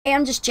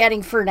I'm just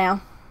chatting for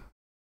now.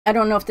 I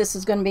don't know if this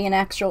is going to be an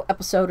actual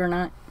episode or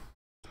not.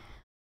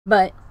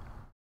 But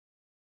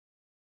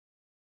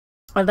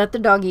I let the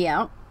doggie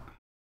out.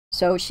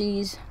 So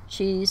she's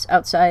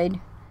outside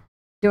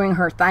doing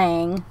her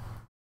thing.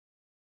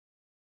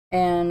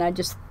 And I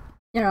just,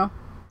 if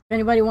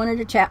anybody wanted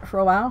to chat for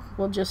a while,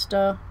 we'll just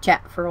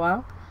chat for a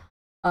while.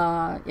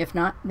 If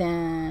not,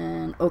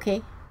 then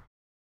okay.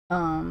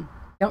 Don't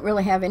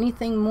really have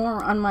anything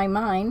more on my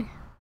mind.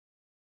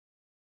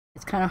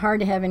 It's kind of hard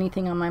to have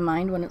anything on my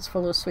mind when it's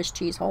full of Swiss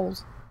cheese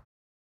holes.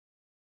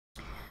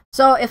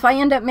 So if I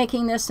end up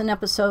making this an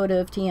episode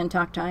of Tea and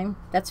Talk Time,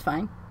 that's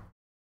fine.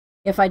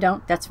 If I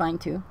don't, that's fine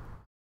too.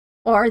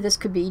 Or this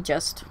could be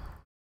just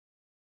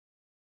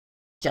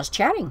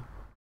chatting.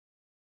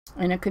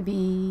 And it could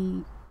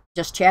be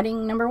just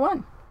chatting number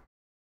one.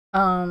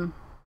 I'm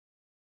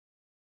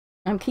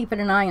keeping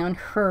an eye on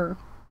her.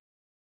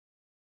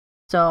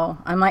 So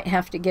I might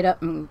have to get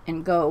up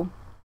and go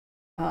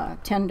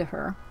tend to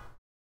her.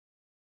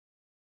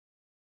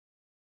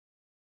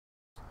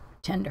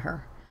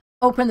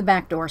 Open the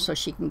back door so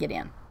she can get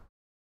in.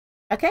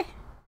 Okay?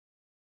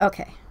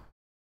 Okay.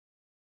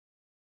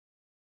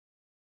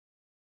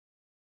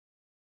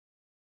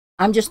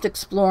 I'm just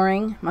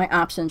exploring my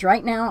options.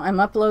 Right now, I'm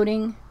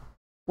uploading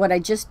what I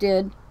just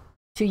did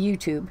to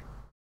YouTube.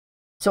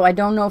 So I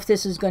don't know if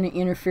this is going to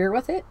interfere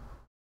with it.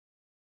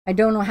 I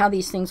don't know how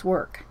these things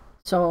work.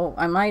 So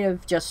I might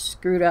have just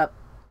screwed up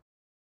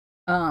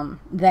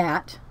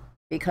that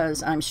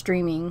because I'm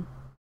streaming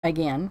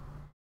again.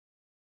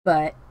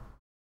 But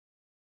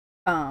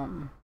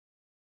I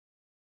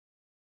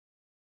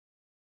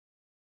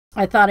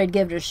thought I'd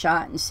give it a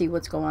shot and see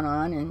what's going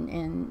on,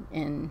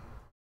 and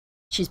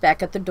she's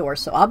back at the door,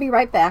 so I'll be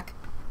right back.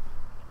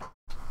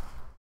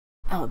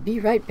 I'll be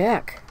right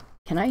back.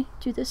 Can I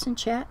do this in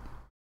chat?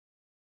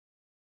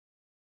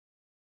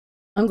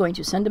 I'm going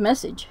to send a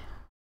message.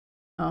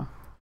 Oh,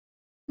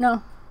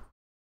 no.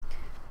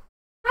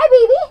 Hi,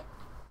 baby.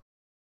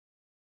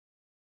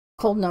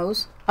 Cold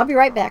nose. I'll be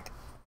right back.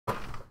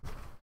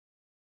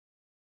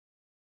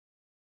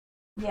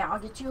 Yeah, I'll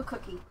get you a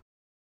cookie.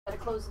 Gotta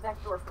close the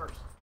back door first.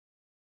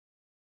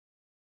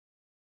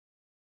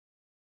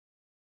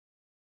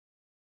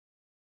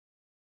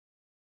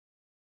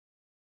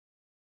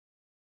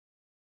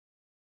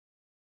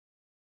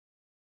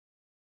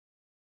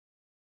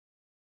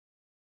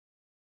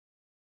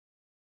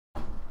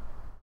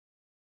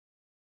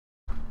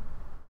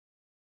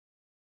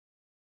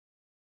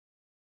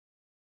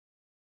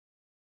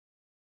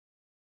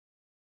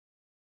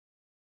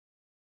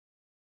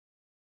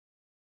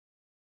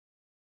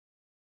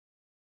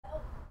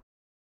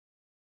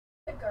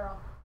 Good girl.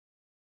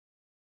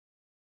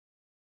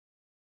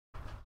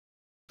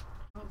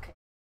 Okay,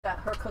 got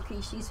her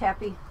cookie. She's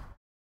happy.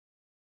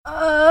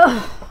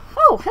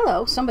 Oh,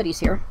 hello. Somebody's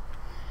here.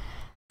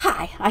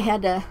 Hi. I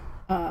had to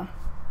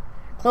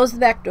close the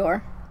back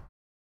door.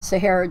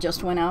 Sahara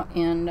just went out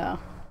and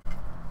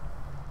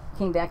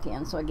came back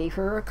in, so I gave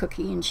her a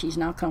cookie, and she's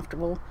now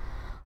comfortable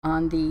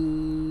on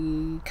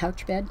the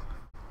couch bed,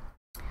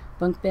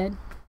 bunk bed.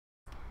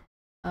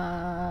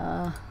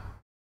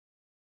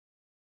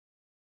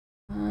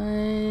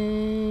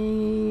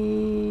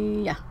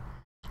 Yeah.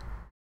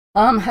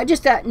 I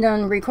just got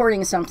done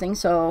recording something,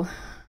 so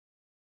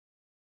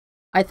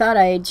I thought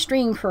I'd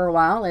stream for a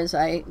while as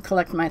I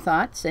collect my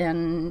thoughts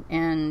and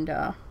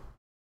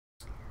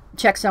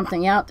check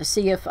something out to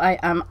see if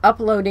I'm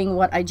uploading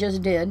what I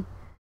just did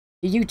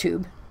to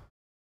YouTube.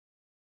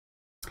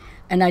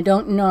 And I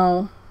don't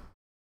know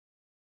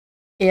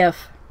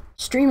if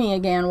streaming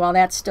again while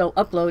that's still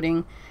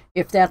uploading,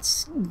 if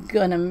that's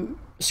gonna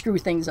screw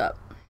things up.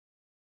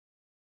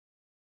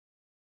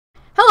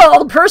 Hello,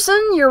 old person.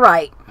 You're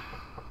right.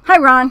 Hi,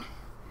 Ron.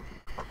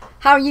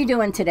 How are you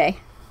doing today?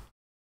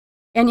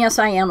 And yes,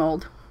 I am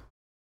old.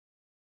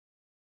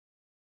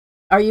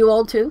 Are you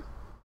old too?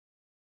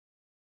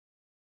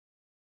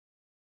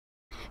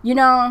 You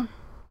know,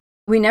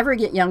 we never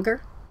get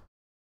younger.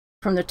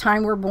 From the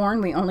time we're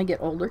born, we only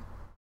get older.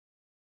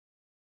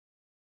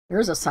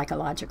 There's a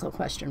psychological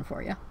question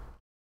for you.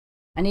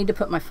 I need to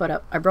put my foot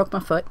up. I broke my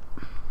foot.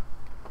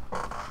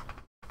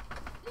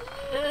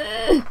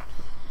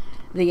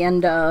 The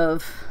end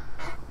of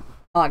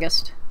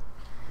August.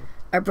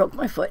 I broke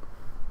my foot.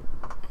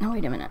 No,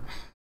 wait a minute.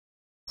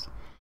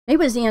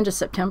 Maybe it was the end of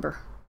September.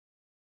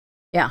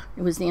 Yeah,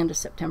 it was the end of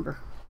September.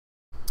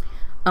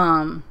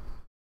 Some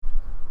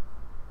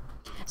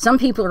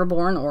people are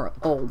born or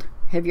old.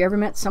 Have you ever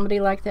met somebody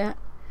like that?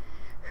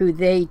 Who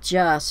they're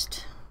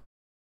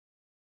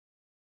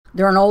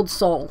an old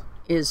soul,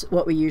 is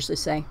what we usually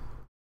say.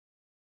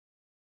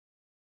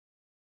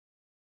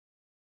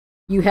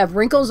 You have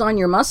wrinkles on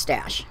your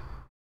mustache.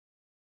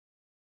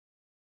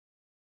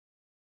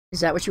 Is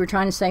that what you were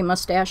trying to say?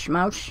 Mustache?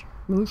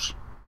 Moosh?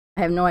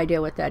 I have no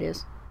idea what that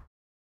is.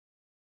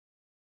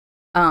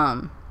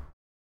 But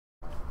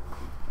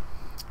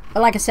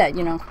like I said,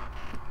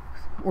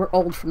 we're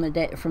old from the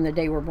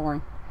day we're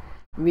born.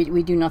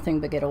 We do nothing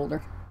but get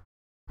older.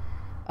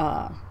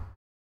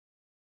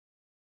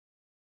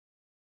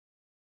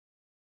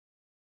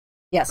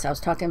 Yes, I was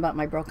talking about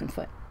my broken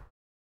foot.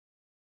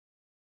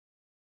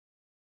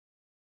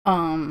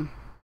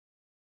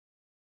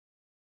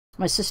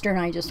 My sister and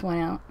I just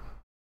went out,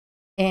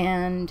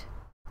 and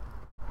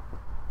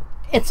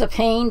it's a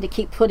pain to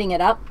keep putting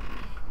it up,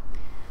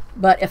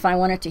 but if I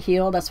want it to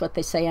heal, that's what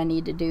they say I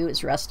need to do,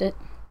 is rest it.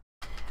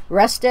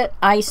 Rest it,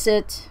 ice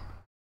it.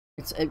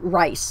 It's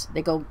rice.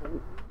 They go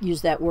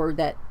use that word,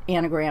 that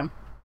anagram.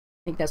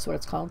 I think that's what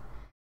it's called.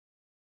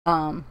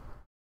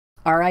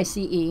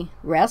 RICE,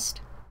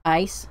 rest,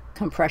 ice,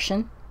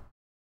 compression,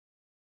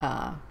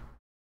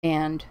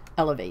 and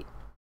elevate.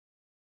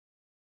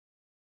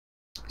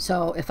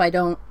 So if I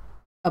don't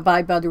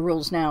abide by the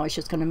rules now, it's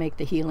just going to make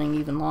the healing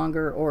even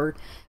longer, or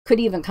could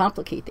even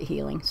complicate the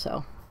healing.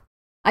 So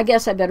I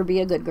guess I better be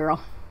a good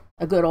girl,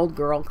 a good old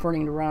girl,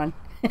 according to Ron.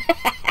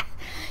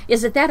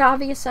 Is it that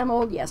obvious I'm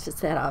old? Yes, it's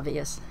that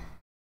obvious.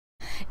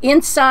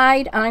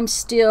 Inside, I'm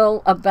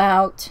still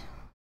about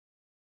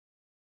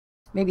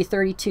maybe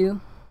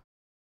 32.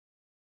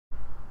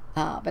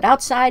 But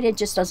outside, it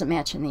just doesn't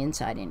match in the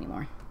inside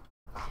anymore.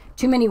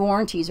 Too many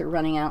warranties are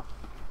running out.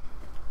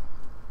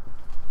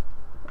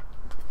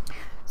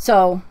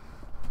 So,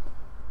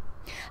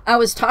 I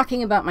was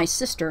talking about my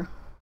sister,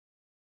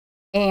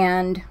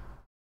 and,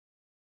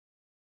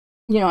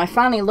 you know, I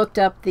finally looked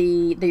up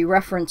the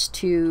reference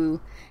to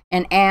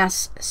an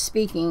ass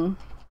speaking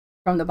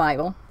from the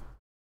Bible,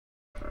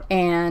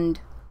 and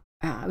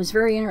it was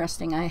very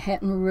interesting. I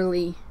hadn't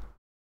really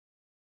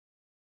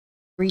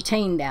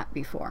retained that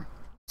before.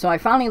 So I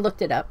finally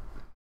looked it up,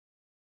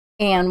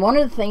 and one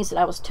of the things that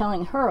I was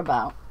telling her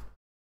about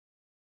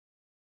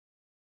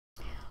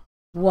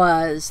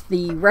was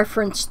the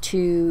reference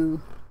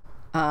to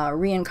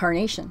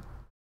reincarnation.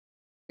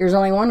 There's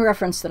only one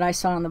reference that I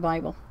saw in the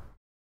Bible.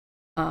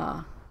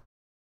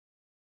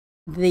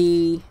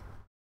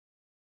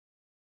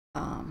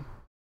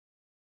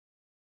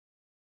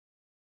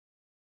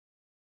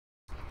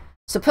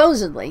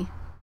 Supposedly,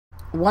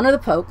 one of the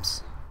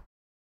popes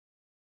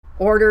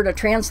ordered a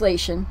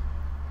translation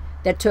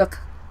that took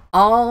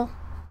all,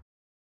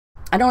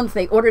 I don't know if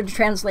they ordered a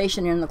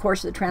translation, and in the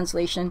course of the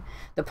translation,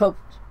 the Pope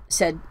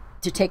said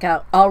to take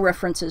out all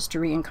references to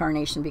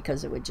reincarnation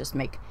because it would just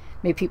make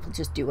people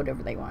just do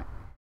whatever they want.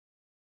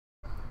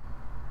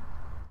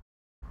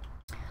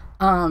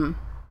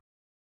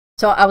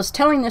 So I was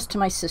telling this to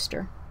my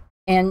sister,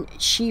 and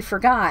she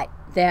forgot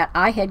that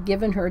I had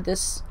given her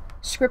this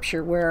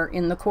scripture where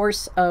in the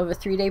course of a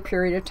 3-day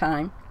period of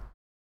time,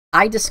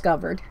 I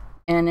discovered,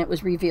 and it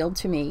was revealed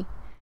to me,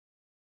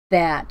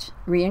 that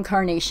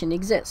reincarnation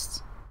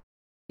exists,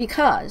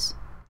 because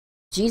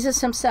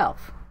Jesus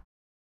himself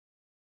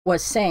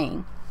was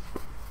saying,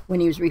 when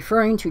he was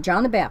referring to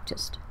John the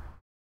Baptist,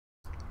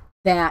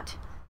 that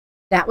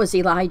was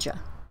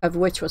Elijah, of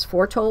which was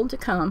foretold to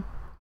come.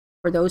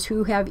 For those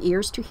who have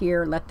ears to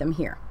hear, let them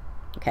hear.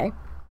 Okay?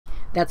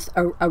 That's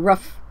a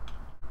rough,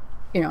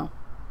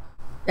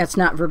 that's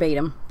not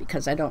verbatim,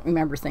 because I don't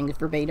remember things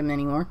verbatim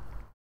anymore.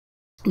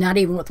 Not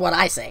even with what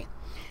I say.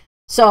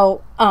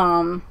 So,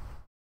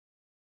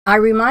 I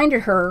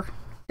reminded her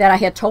that I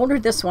had told her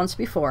this once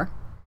before,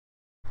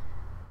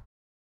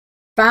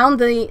 found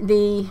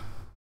the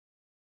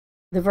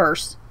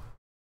verse,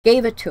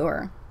 gave it to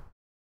her.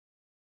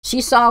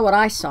 She saw what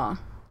I saw.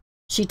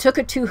 She took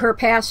it to her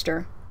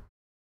pastor,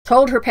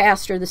 told her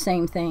pastor the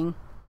same thing,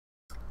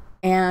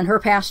 and her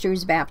pastor,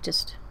 who's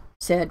Baptist,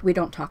 said, we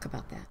don't talk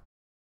about that.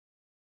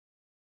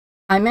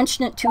 I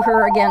mentioned it to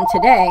her again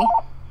today.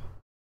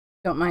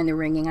 Don't mind the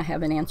ringing, I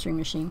have an answering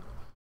machine.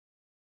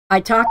 I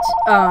talked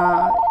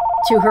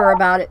to her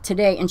about it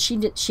today, and she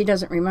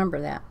doesn't remember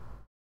that.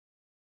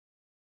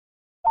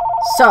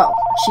 So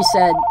she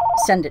said,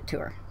 send it to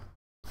her.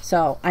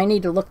 So I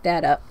need to look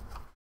that up.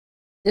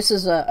 This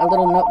is a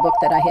little notebook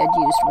that I had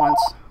used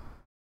once.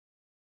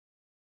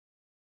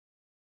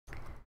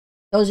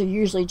 Those are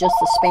usually just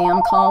the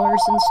spam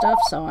callers and stuff,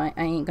 so I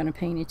ain't going to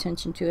pay any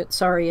attention to it.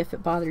 Sorry if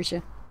it bothers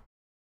you.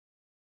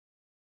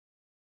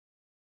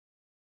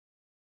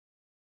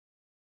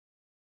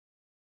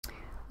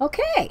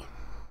 Okay.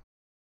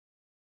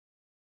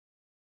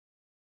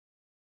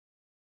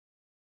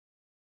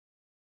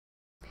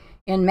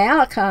 In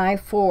Malachi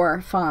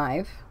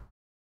 4:5,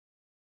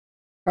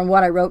 from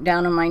what I wrote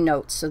down in my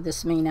notes, so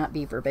this may not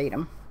be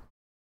verbatim,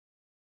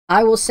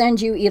 I will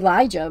send you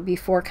Elijah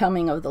before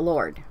coming of the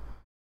Lord.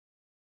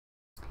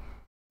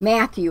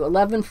 Matthew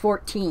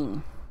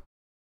 11:14,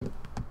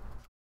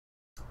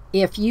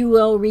 if you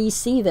will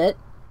receive it,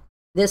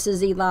 this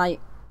is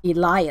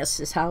Elias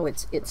is how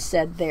it's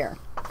said there.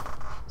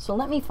 So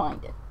let me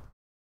find it.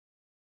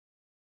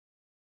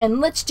 And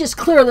let's just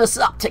clear this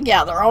up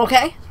together,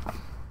 okay?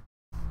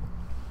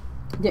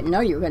 Didn't know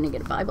you were going to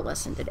get a Bible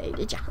lesson today,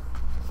 did you?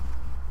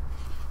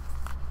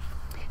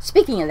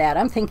 Speaking of that,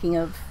 I'm thinking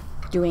of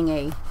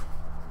doing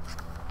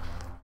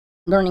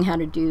learning how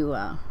to do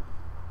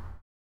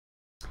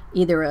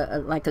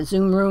either like a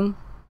Zoom room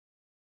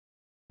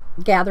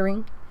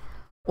gathering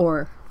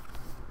or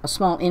a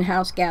small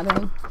in-house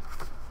gathering.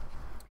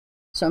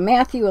 So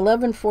Matthew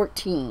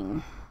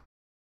 11:14.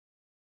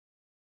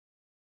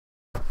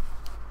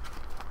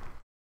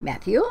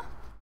 Matthew.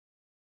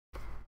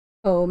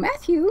 Oh,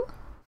 Matthew.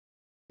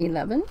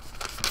 11.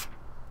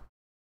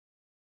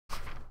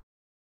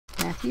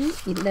 Matthew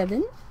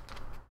 11.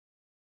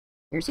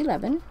 Here's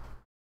 11.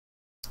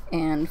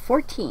 And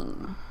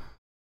 14.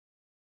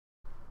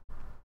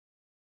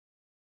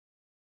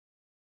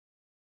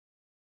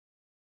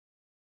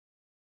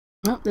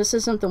 No, this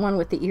isn't the one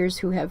with the ears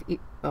who have...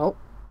 Oh,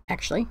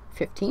 actually,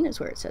 15 is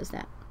where it says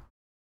that.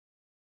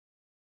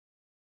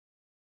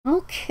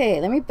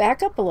 Okay, let me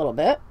back up a little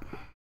bit.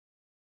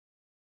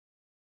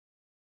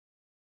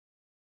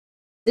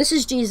 This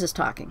is Jesus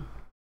talking.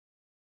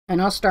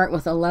 And I'll start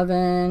with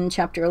 11,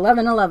 chapter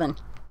 11, 11.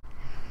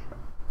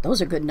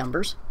 Those are good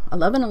numbers.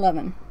 11,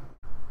 11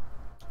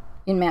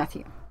 in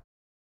Matthew.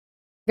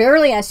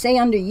 Verily I say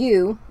unto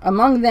you,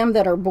 among them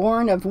that are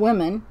born of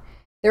women,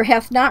 there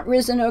hath not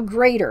risen a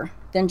greater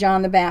than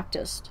John the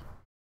Baptist.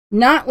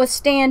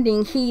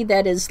 Notwithstanding, he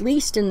that is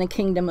least in the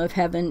kingdom of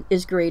heaven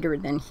is greater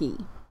than he.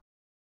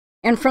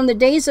 And from the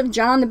days of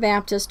John the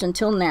Baptist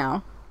until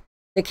now,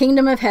 the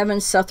kingdom of heaven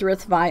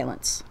suffereth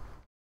violence,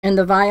 and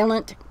the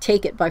violent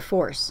take it by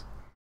force.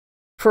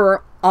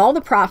 For all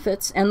the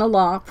prophets and the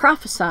law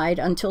prophesied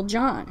until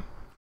John.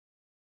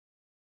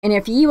 And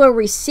if ye will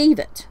receive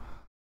it,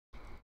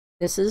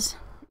 this is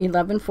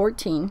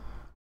 11:14.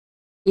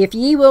 If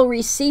ye will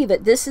receive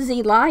it, this is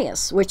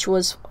Elias, which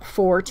was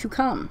for to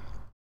come.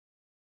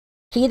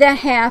 He that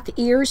hath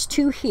ears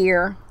to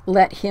hear,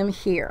 let him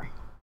hear.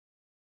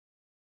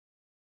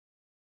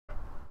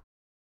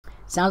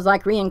 Sounds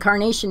like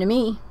reincarnation to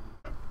me.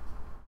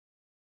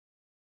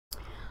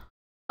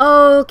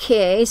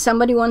 Okay,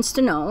 somebody wants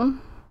to know,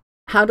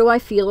 how do I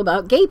feel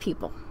about gay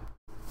people?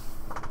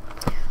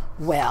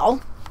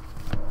 Well,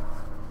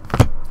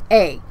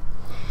 A,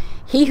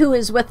 he who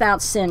is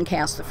without sin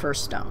cast the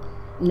first stone.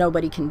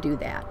 Nobody can do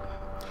that.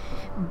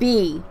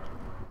 B,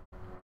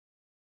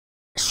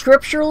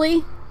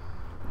 scripturally,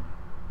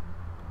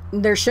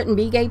 there shouldn't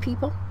be gay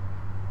people.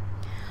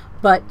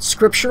 But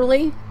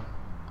scripturally,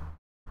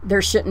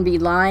 there shouldn't be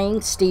lying,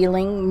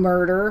 stealing,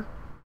 murder,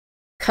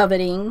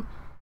 coveting,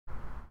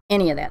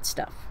 any of that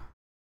stuff.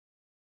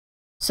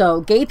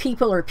 So gay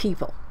people are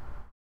people.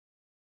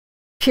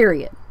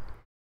 Period.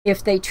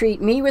 If they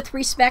treat me with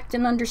respect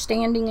and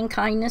understanding and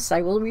kindness,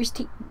 I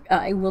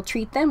will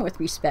treat them with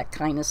respect,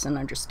 kindness, and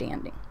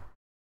understanding.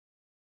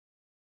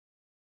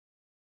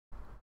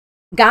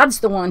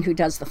 God's the one who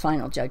does the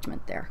final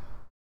judgment there.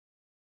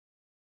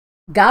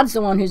 God's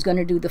the one who's going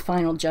to do the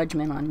final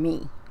judgment on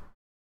me.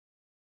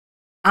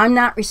 I'm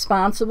not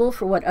responsible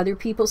for what other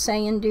people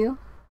say and do.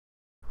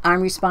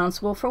 I'm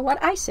responsible for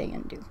what I say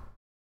and do.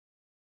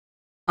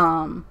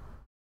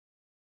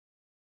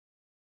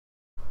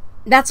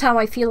 That's how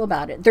I feel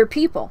about it. They're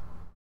people.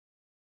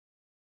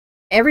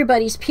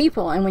 Everybody's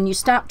people. And when you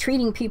stop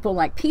treating people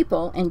like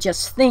people and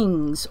just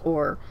things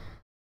or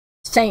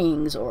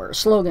sayings or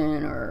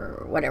slogan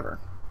or whatever,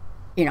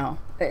 you know,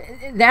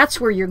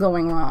 that's where you're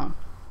going wrong.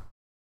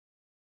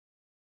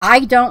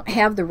 I don't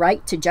have the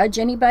right to judge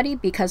anybody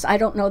because I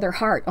don't know their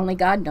heart. Only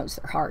God knows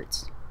their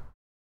hearts.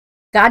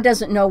 God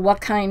doesn't know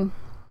what kind...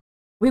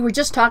 We were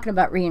just talking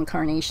about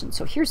reincarnation,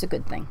 so here's a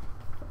good thing.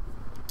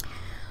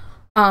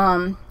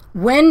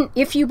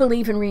 If you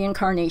believe in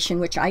reincarnation,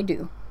 which I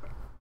do,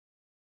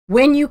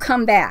 when you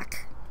come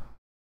back,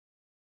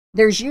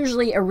 there's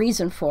usually a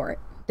reason for it.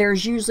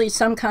 There's usually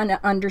some kind of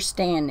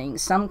understanding,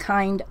 some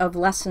kind of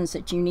lessons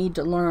that you need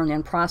to learn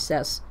and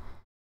process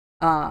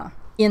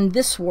in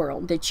this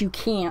world that you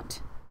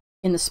can't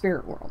in the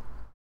spirit world.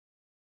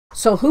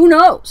 So who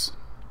knows?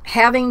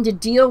 Having to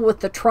deal with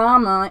the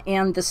trauma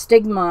and the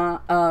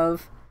stigma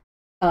of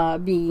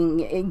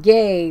being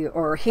gay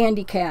or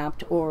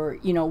handicapped or,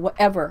 you know,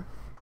 whatever.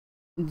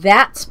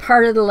 That's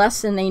part of the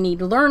lesson they need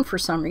to learn for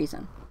some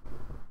reason.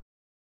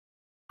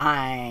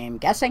 I'm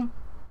guessing.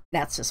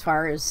 That's as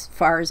far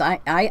as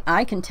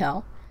I can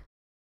tell.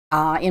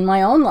 In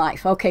my own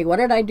life, okay, what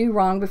did I do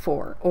wrong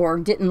before or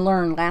didn't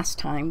learn last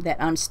time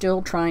that I'm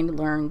still trying to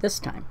learn this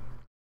time?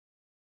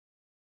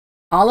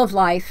 All of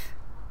life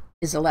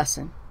is a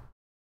lesson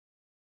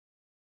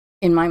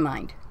in my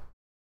mind.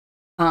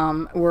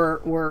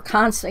 We're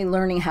constantly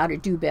learning how to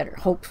do better,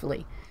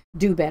 hopefully.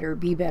 Do better,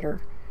 be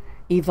better,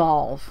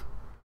 evolve.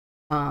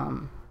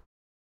 Learn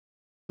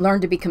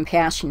to be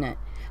compassionate.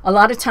 A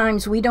lot of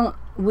times a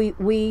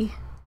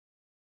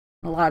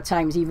lot of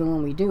times even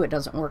when we do, it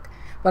doesn't work.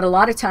 But a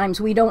lot of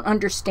times we don't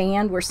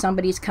understand where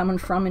somebody's coming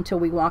from until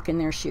we walk in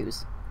their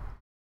shoes.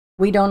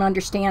 We don't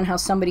understand how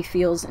somebody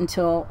feels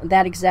until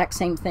that exact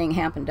same thing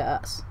happened to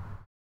us.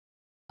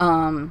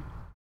 I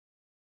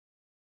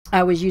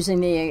was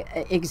using the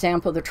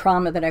example of the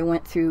trauma that I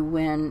went through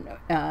when,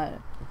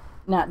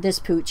 not this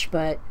pooch,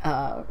 but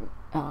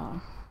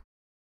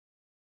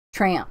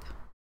Tramp,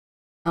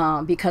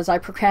 because I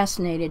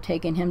procrastinated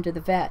taking him to the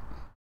vet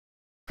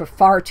for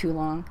far too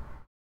long.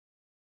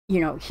 You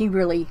know, he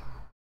really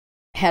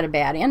had a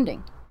bad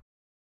ending.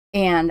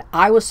 And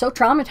I was so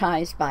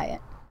traumatized by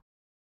it.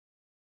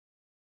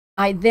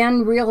 I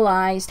then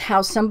realized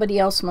how somebody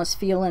else must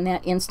feel in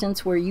that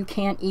instance where you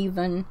can't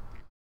even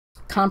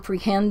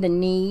comprehend the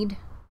need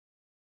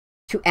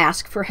to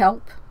ask for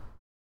help.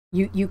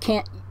 You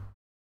can't,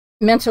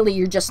 mentally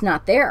you're just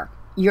not there.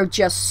 You're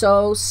just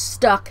so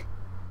stuck.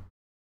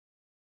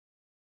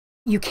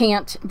 You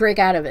can't break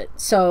out of it.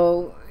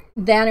 So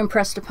that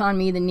impressed upon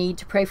me the need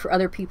to pray for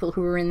other people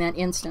who were in that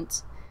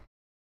instance,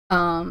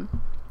 for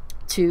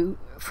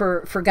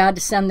God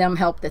to send them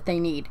help that they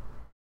need.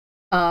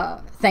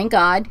 Thank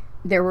God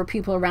there were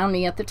people around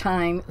me at the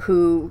time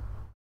who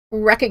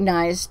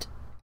recognized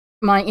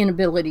my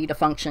inability to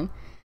function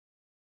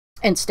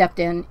and stepped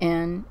in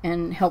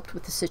and helped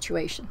with the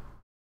situation.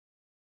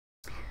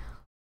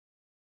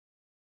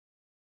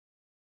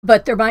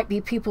 But there might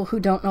be people who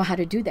don't know how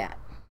to do that,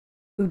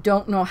 who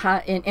don't know how,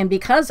 and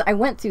because I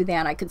went through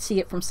that, I could see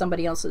it from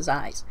somebody else's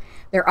eyes.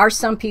 There are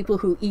some people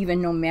who,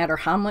 even no matter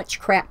how much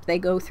crap they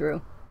go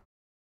through,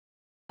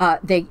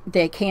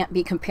 they can't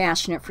be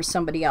compassionate for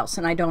somebody else,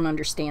 and I don't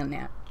understand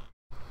that.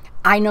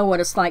 I know what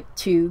it's like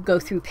to go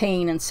through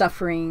pain and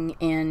suffering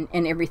and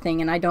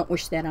everything, and I don't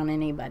wish that on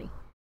anybody.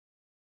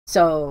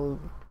 So,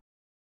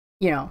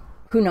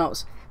 who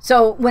knows?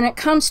 So when it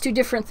comes to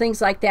different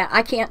things like that,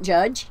 I can't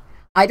judge.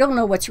 I don't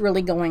know what's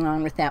really going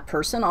on with that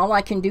person. All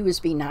I can do is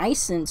be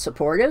nice and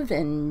supportive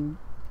and,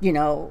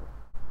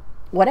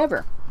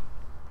 whatever.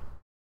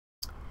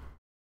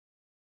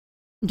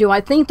 Do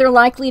I think they're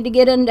likely to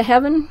get into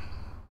heaven?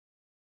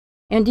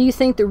 And do you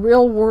think the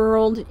real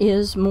world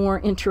is more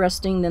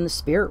interesting than the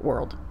spirit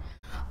world?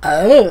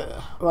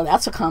 Oh, well,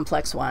 that's a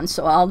complex one.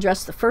 So I'll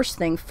address the first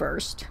thing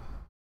first.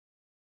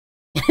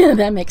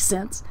 That makes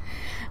sense.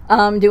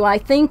 Do I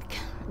think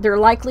they're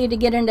likely to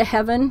get into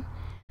heaven?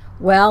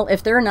 Well,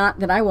 if they're not,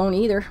 then I won't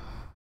either.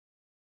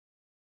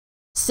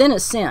 Sin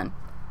is sin.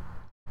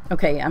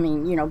 Okay, I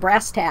mean,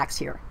 brass tacks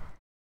here.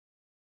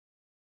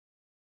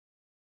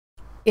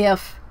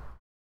 If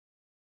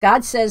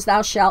God says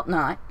thou shalt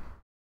not,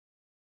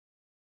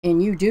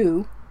 and you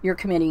do, you're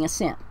committing a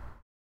sin.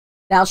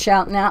 Thou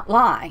shalt not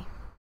lie.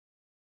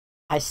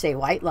 I say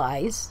white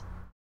lies.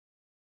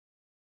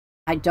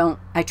 I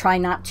try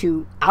not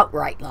to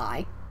outright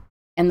lie.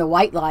 And the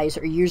white lies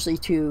are usually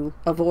to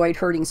avoid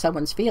hurting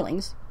someone's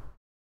feelings.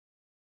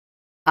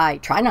 I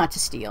try not to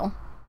steal,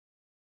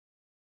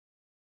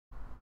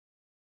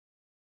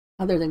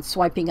 other than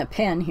swiping a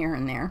pen here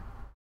and there,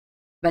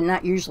 but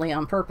not usually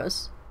on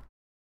purpose.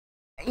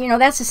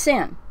 That's a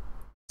sin.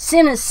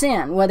 Sin is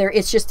sin, whether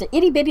it's just an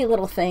itty-bitty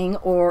little thing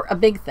or a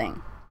big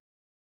thing.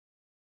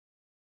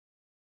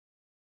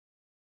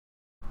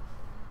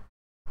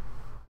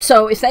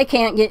 So if they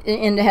can't get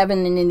into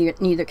heaven, then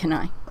neither can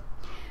I.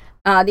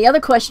 The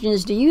other question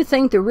is, do you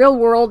think the real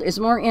world is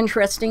more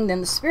interesting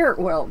than the spirit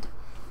world?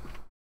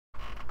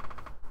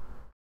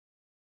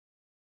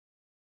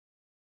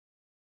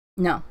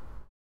 No.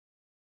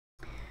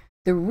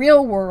 The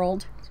real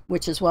world,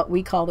 which is what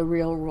we call the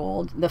real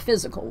world, the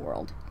physical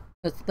world.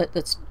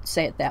 Let's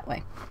say it that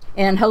way.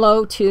 And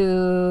hello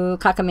to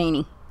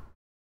Kakamani. Is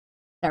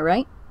that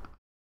right?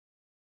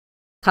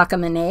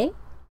 Kakamane?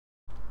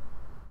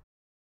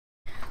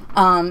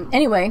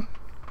 Anyway,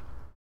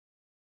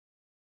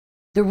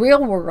 the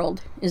real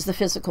world is the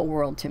physical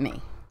world to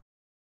me.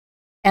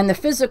 And the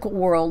physical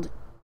world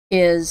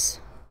is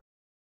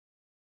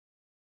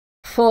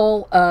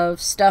full of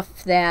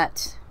stuff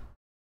that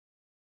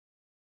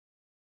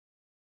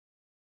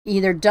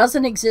either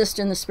doesn't exist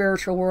in the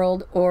spiritual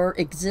world or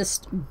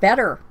exists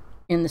better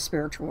in the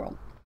spiritual world.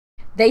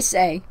 They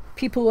say,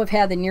 people who have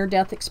had the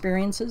near-death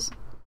experiences,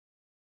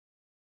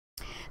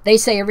 they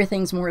say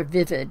everything's more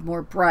vivid,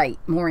 more bright,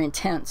 more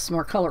intense,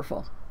 more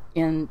colorful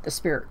in the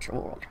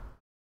spiritual world.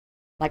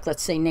 Like,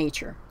 let's say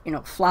nature,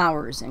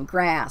 flowers and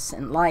grass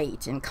and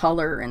light and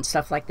color and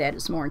stuff like that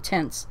is more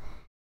intense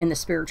in the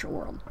spiritual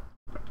world.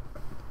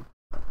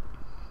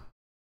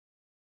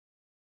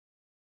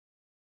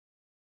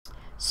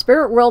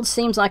 Spirit world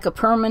seems like a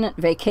permanent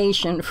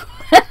vacation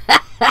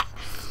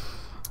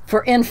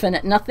for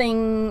infinite.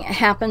 Nothing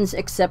happens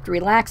except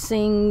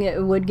relaxing.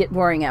 It would get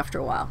boring after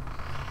a while.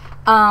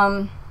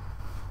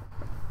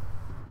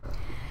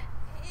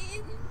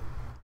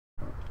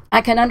 I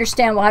can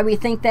understand why we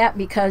think that,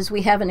 because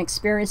we haven't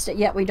experienced it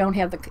yet. We don't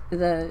have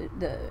the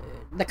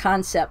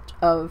concept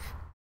of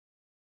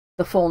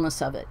the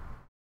fullness of it.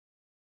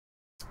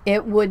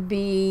 It would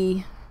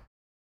be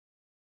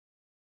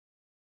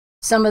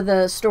some of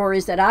the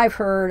stories that I've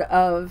heard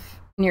of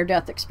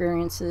near-death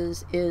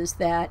experiences is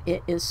that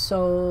it is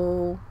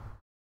so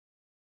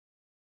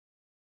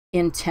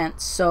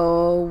intense,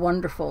 so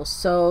wonderful,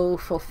 so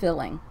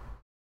fulfilling.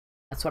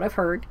 That's what I've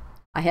heard.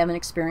 I haven't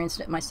experienced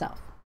it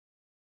myself.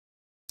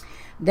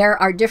 There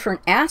are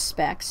different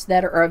aspects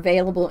that are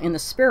available in the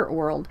spirit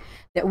world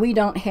that we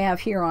don't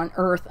have here on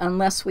earth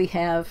unless we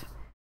have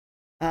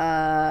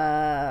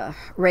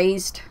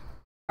raised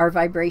our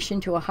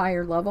vibration to a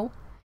higher level.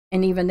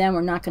 And even then,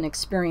 we're not going to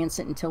experience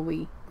it until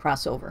we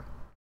cross over.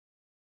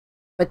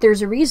 But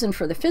there's a reason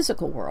for the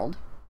physical world.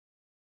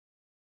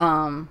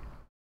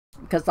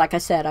 Because like I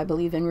said, I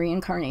believe in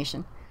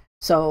reincarnation.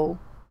 So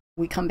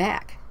we come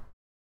back.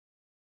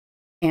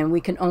 And we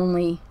can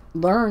only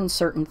learn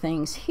certain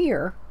things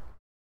here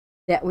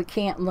that we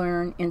can't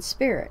learn in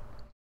spirit.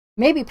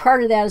 Maybe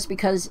part of that is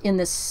because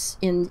in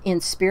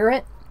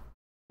spirit,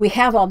 we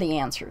have all the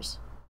answers.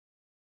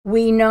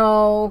 We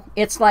know,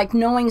 it's like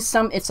knowing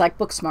it's like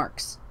book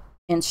smarts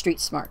and street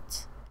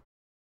smarts.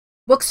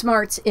 Book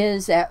smarts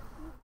is that,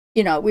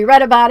 we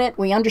read about it,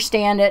 we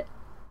understand it,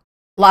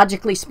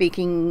 logically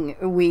speaking,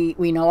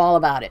 we know all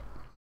about it.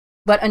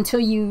 But until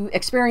you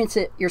experience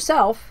it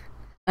yourself,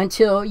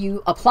 until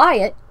you apply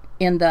it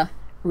in the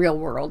real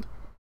world,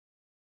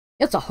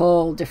 it's a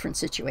whole different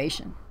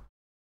situation.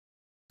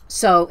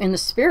 So in the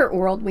spirit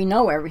world, we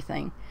know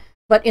everything.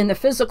 But in the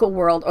physical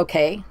world,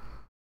 okay,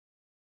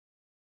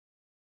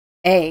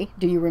 A,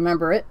 do you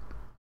remember it?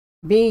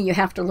 B, you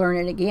have to learn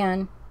it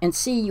again. And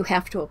C, you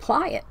have to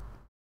apply it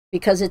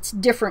because it's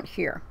different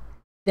here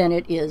than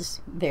it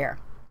is there.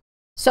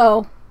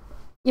 So,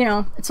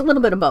 it's a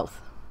little bit of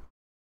both.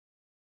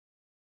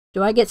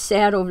 Do I get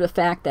sad over the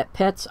fact that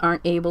pets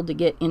aren't able to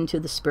get into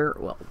the spirit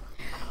world?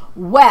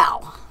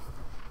 Well,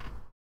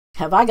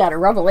 have I got a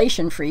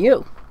revelation for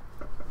you?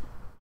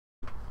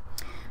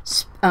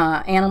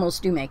 Animals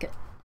do make it.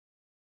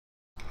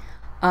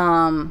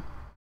 I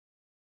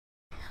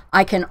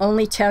can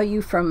only tell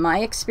you from my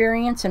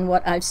experience and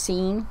what I've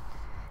seen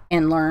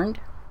and learned.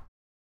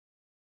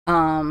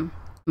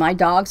 My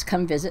dogs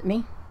come visit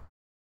me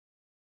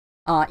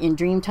in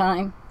dream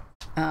time,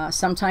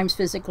 sometimes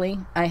physically.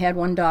 I had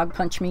one dog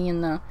punch me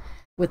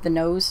with the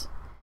nose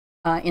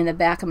in the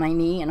back of my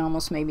knee and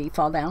almost made me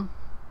fall down.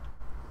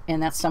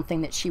 And that's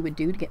something that she would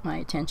do to get my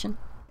attention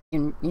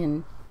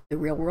in the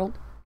real world.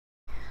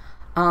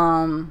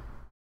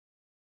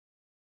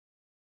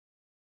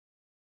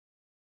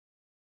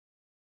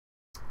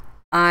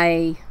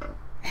 I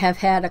have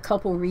had a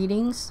couple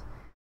readings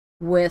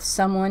with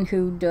someone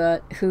who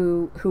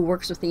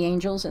works with the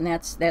angels, and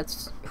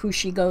that's who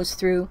she goes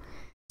through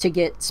to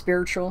get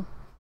spiritual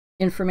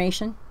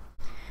information.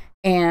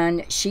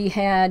 And she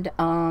had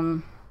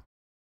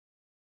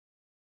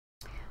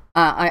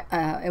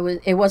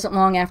it wasn't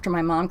long after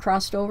my mom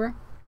crossed over,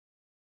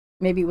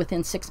 maybe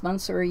within 6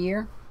 months or a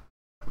year.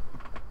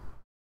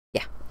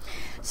 Yeah,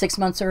 6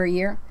 months or a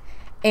year.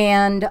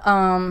 And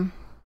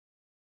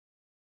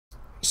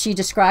she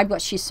described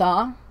what she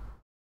saw.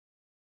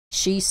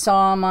 She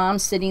saw Mom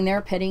sitting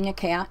there petting a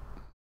cat.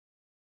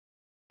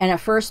 And at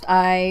first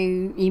I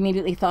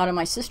immediately thought of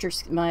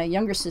my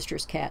younger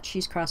sister's cat.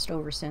 She's crossed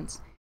over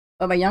since.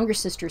 But my younger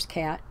sister's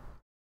cat.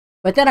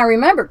 But then I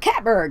remembered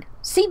Catbird,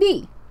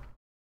 CB.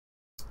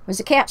 Was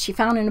a cat she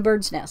found in a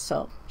bird's nest,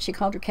 so she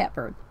called her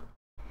Catbird.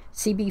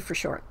 CB for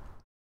short.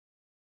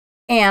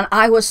 And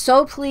I was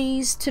so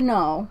pleased to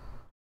know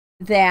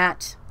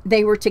that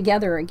they were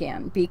together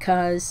again,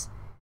 because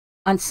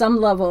on some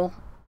level,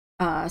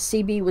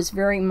 CB was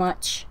very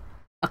much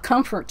a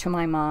comfort to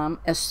my mom,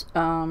 as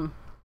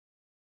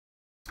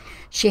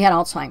she had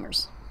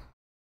Alzheimer's.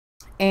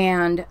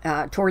 And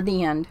toward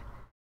the end,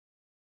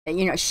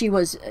 she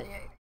was,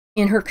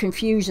 in her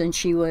confusion,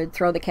 she would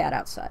throw the cat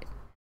outside,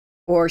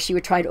 or she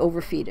would try to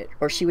overfeed it,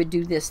 or she would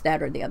do this,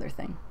 that, or the other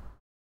thing.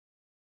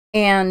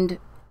 And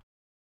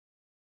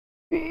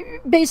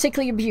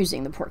basically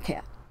abusing the poor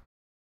cat.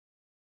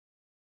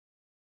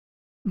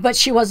 But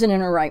she wasn't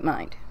in her right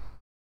mind.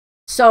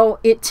 So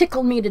it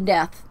tickled me to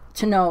death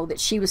to know that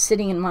she was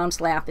sitting in Mom's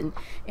lap,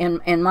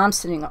 and Mom's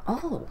sitting,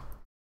 oh.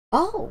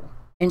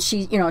 And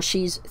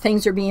she's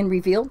things are being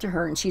revealed to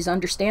her, and she's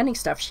understanding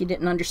stuff she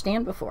didn't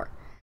understand before.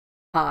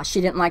 She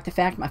didn't like the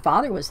fact my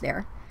father was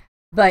there,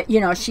 but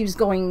she was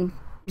going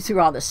through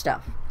all this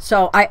stuff.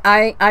 So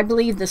I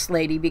believe this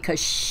lady,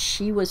 because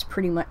she was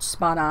pretty much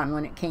spot on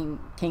when it came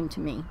to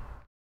me.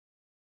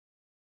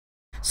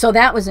 So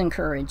that was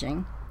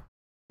encouraging.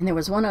 And there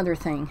was one other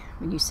thing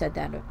when you said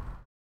that.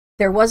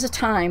 There was a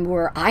time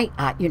where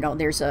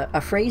there's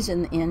a phrase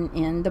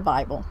in the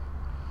Bible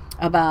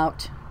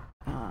about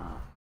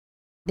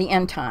the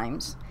end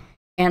times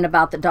and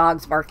about the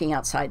dogs barking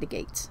outside the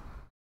gates.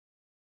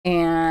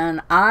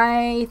 And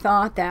I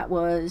thought that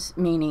was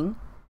meaning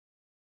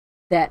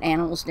that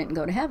animals didn't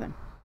go to heaven.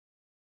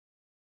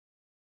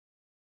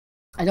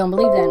 I don't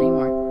believe that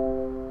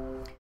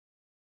anymore.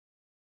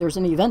 There's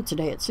an event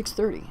today at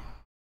 6:30.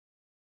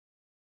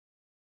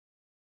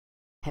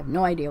 I have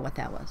no idea what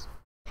that was.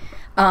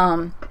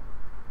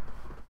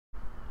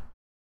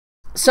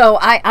 So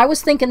I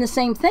was thinking the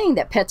same thing,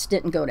 that pets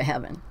didn't go to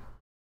heaven,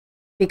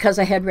 because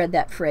I had read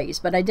that phrase,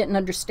 but I didn't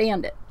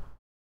understand it.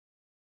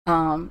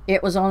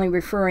 It was only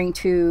referring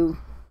to,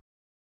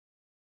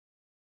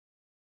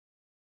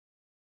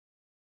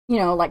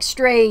 like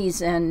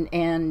strays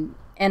and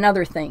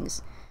other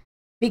things.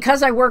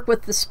 Because I work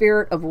with the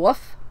spirit of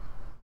Woof,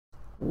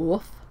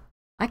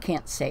 I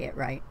can't say it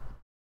right.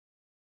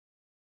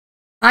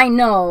 I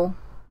know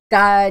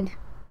God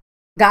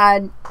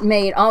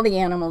made all the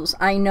animals.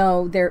 I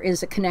know there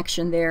is a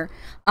connection there.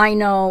 I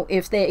know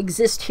if they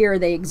exist here,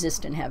 they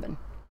exist in heaven.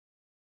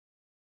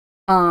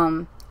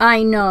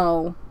 I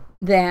know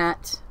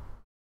that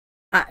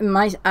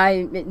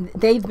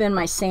they've been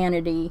my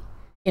sanity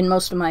in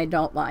most of my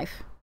adult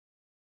life.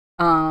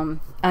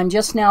 I'm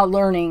just now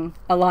learning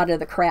a lot of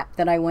the crap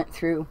that I went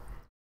through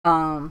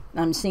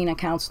I'm seeing a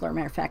counselor.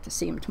 Matter of fact, to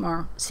see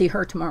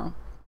her tomorrow.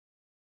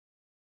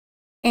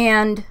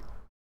 And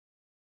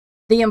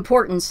the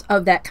importance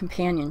of that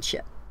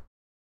companionship.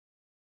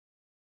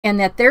 And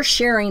that they're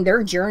sharing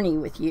their journey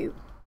with you.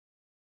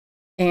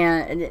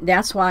 And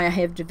that's why I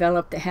have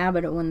developed the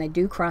habit of when they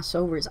do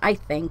crossovers, I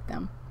thank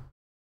them.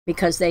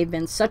 Because they've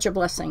been such a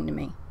blessing to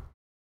me.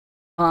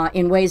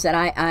 In ways that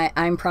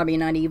I'm probably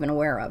not even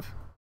aware of.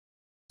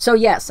 So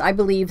yes, I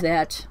believe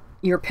that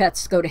your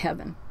pets go to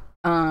heaven.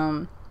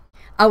 I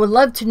would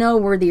love to know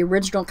where the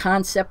original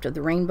concept of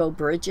the Rainbow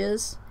Bridge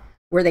is,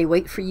 where they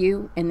wait for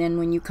you, and then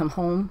when you come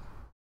home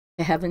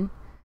to heaven,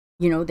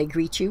 you know, they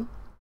greet you.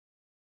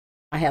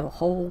 I have a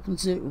whole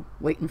zoo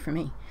waiting for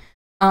me.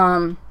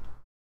 I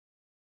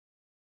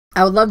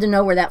would love to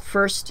know where that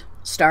first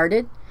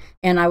started,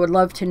 and I would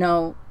love to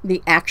know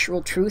the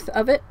actual truth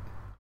of it.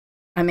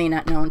 I may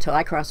not know until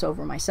I cross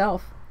over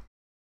myself,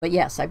 but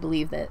yes, I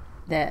believe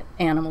that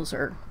animals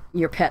are,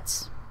 your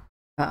pets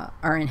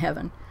are in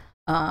heaven.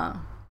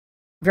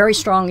 Very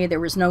strongly. There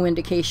was no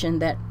indication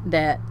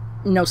that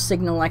no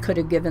signal I could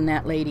have given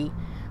that lady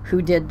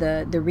who did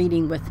the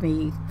reading with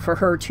me for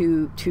her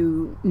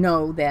to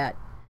know that,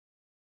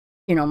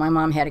 you know, my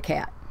mom had a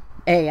cat.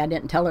 I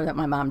didn't tell her that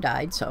my mom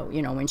died, so,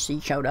 you know, when she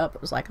showed up,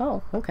 it was like,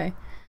 oh, okay.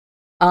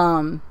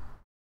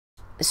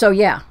 So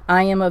yeah,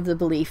 I am of the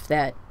belief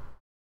that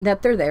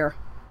they're there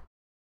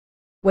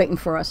waiting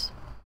for us.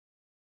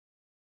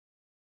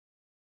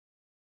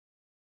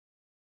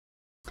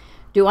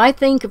 Do I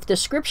think if the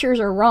scriptures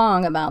are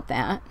wrong about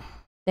that,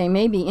 they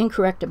may be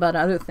incorrect about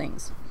other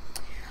things?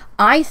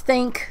 I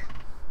think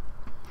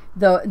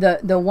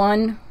the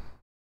one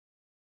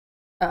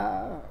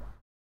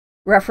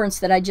reference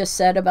that I just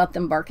said about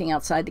them barking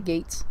outside the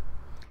gates,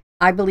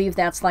 I believe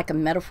that's like a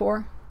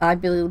metaphor. I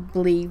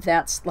believe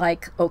that's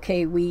like,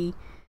 okay,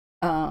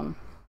 I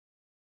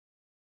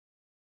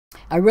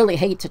really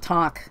hate to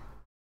talk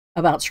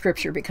about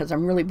scripture because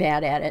I'm really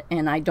bad at it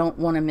and I don't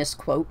want to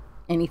misquote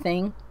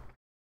anything.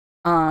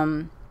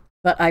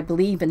 But I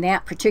believe in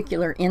that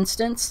particular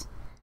instance,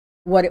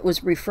 what it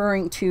was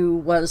referring to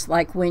was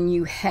like when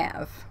you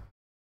have,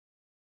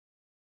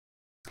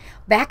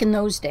 back in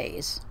those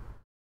days,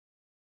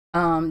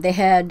 they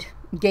had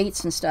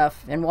gates and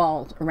stuff and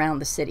walls around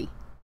the city.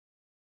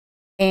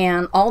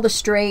 And all the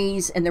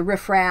strays and the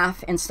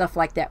riffraff and stuff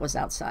like that was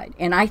outside.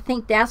 And I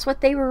think that's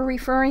what they were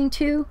referring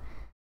to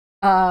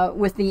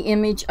with the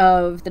image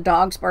of the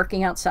dogs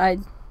barking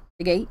outside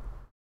the gate.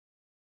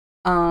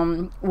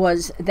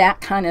 Was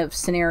that kind of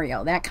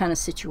scenario, that kind of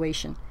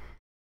situation,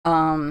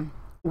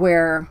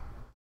 where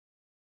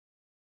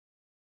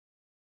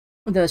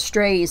the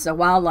strays, the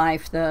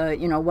wildlife, the,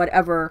 you know,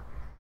 whatever,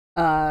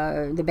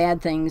 the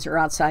bad things are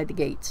outside the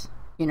gates.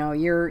 You know,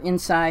 you're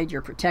inside,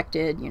 you're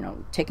protected, you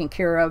know, taken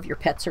care of, your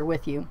pets are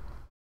with you.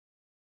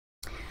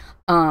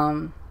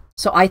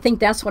 So I think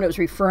that's what it was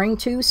referring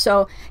to.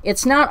 So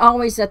it's not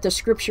always that the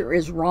scripture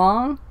is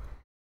wrong,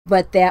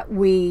 but that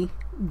we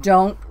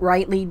don't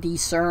rightly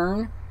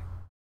discern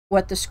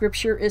what the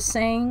scripture is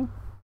saying.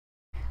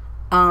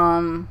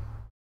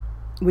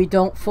 We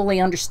don't fully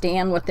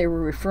understand what they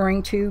were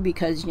referring to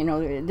because, you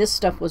know, this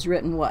stuff was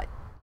written, what,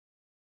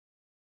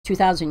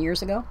 2,000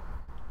 years ago?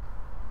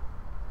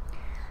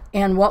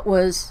 And what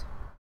was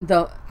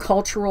the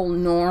cultural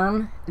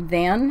norm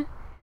then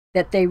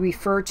that they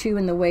refer to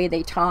in the way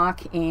they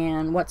talk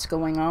and what's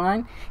going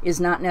on is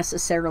not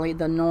necessarily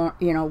the norm.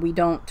 You know, we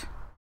don't,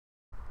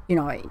 you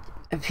know,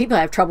 people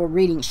have trouble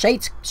reading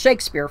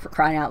Shakespeare, for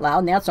crying out loud,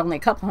 and that's only a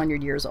couple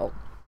hundred years old.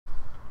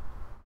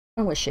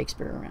 When was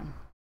Shakespeare around?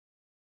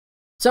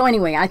 So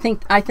anyway, I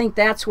think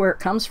that's where it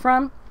comes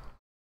from.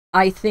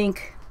 I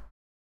think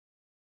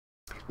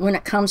when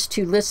it comes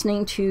to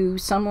listening to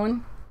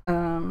someone,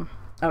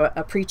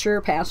 a preacher,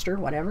 pastor,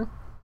 whatever,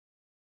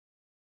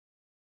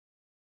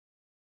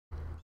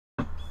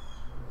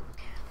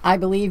 I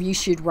believe you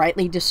should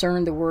rightly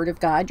discern the word of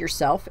God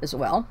yourself as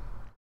well.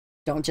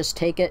 Don't just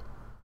take it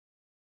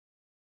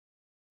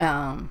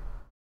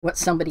what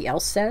somebody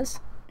else says,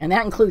 and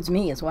that includes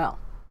me as well.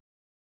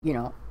 You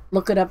know,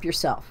 look it up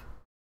yourself,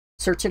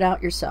 search it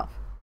out yourself,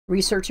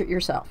 research it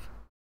yourself,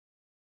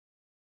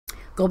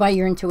 go by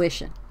your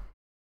intuition.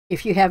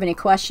 If you have any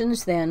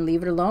questions, then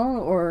leave it alone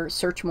or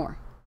search more.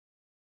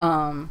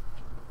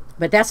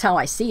 But that's how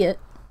I see it.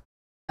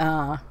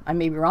 I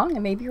may be wrong, I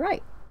may be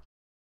right.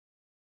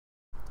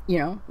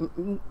 You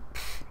know,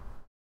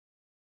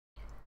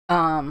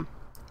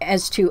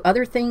 as to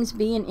other things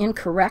being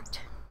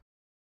incorrect,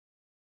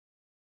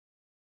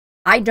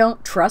 I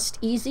don't trust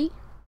easy.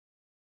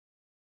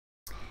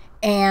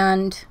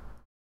 And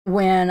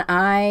when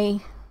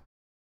I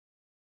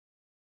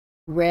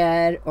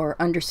read or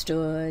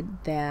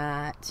understood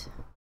that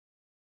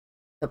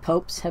the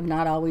popes have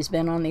not always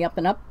been on the up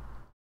and up,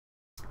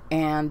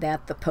 and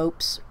that the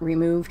popes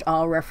removed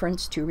all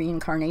reference to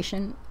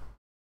reincarnation,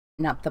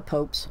 not the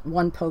popes,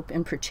 one pope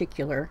in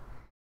particular,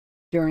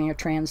 during a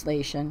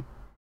translation,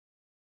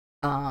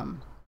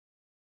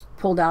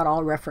 pulled out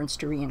all reference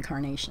to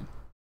reincarnation.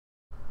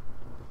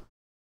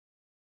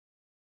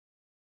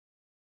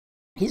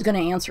 he's going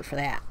to answer for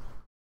that,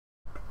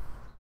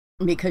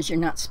 because you're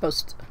not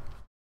supposed to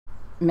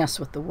mess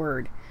with the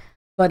word.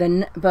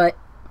 But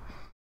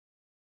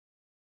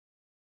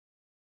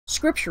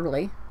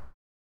scripturally,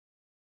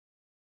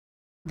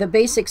 the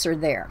basics are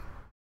there.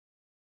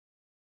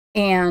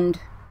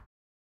 And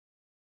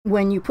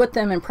when you put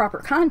them in proper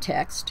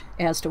context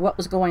as to what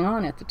was going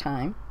on at the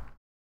time,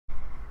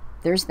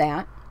 there's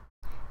that.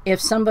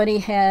 If somebody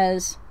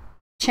has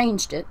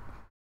changed it,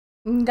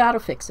 God will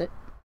fix it.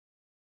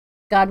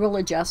 God will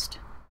adjust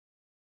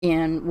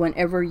in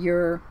whenever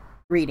you're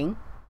reading.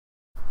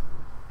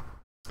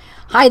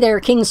 Hi there,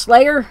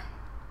 Kingslayer.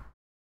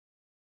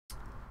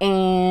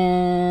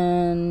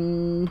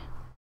 And,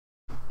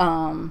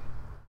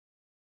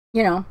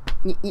 you know,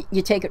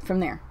 you take it from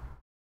there.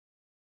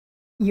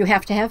 You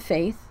have to have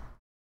faith.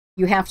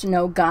 You have to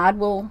know God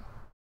will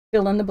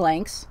fill in the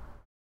blanks.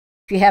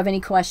 If you have any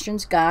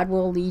questions, God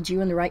will lead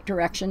you in the right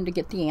direction to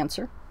get the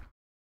answer,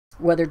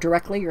 whether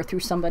directly or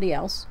through somebody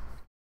else.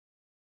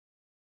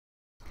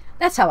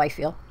 That's how I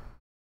feel.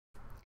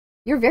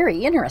 You're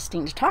very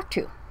interesting to talk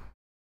to.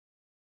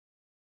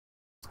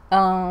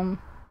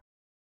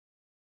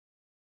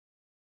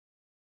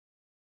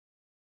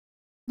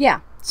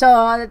 Yeah,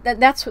 so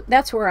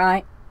that's where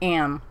I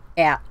am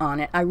at on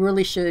it. I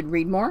really should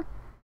read more.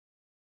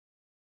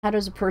 How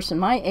does a person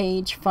my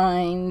age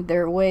find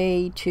their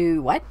way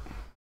to what?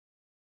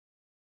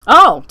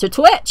 Oh, to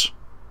Twitch.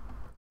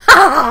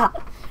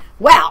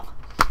 Well,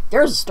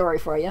 there's a story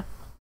for you.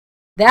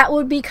 That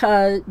would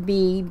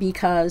be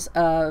because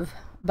of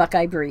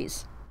Buckeye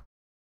Breeze,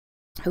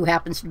 who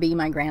happens to be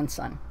my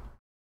grandson.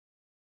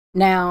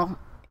 Now,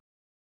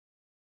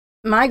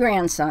 my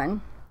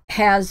grandson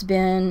has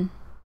been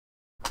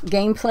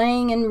game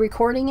playing and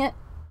recording it.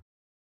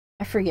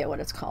 I forget what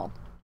it's called.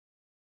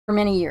 For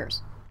many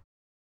years.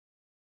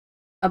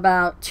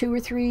 About 2 or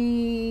 3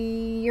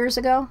 years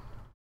ago,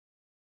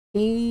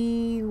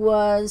 he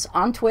was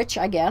on Twitch,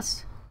 I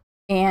guess,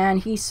 and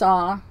he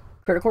saw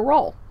Critical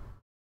Role.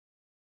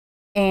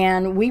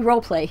 And we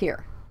role play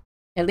here.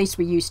 At least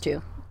we used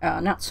to.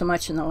 Not so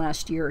much in the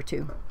last year or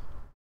two.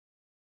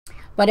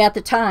 But at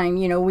the time,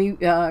 you know,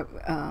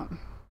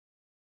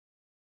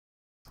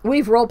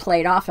 we've role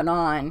played off and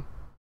on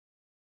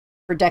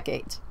for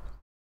decades.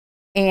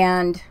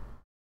 And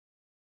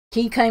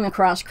he came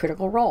across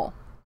Critical Role.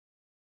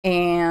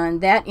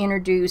 And that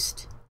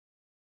introduced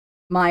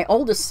my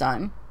oldest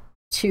son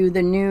to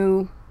the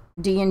new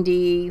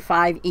D&D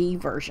 5e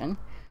version,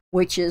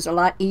 which is a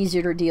lot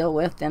easier to deal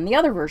with than the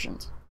other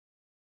versions.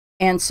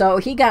 And so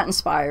he got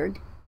inspired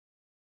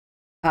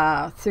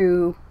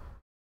through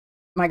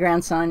my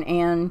grandson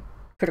and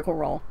Critical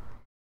Role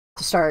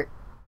to start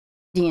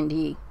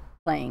D&D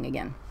playing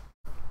again.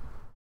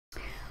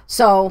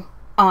 So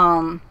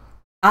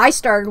I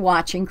started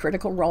watching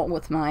Critical Role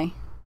with my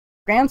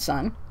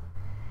grandson.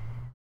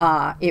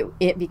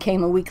 It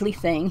became a weekly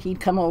thing. He'd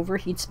come over,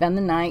 he'd spend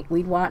the night,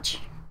 we'd watch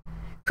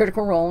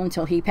Critical Role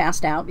until he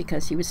passed out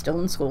because he was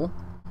still in school.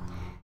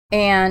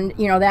 And,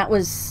 you know, that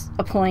was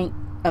a point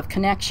of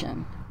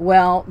connection.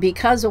 Well,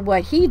 because of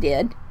what he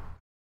did,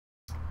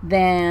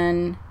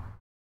 then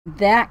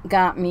that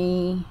got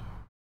me.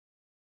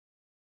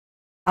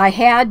 I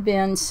had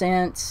been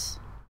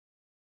since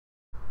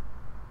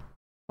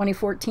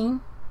 2014,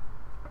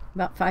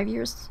 about 5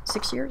 years,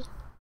 6 years,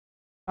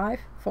 5,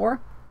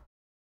 4.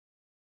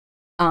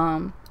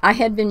 I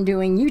had been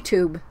doing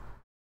YouTube.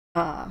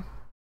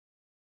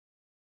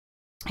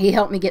 He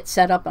helped me get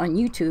set up on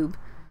YouTube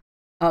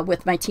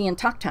with my Tea and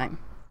Talk Time.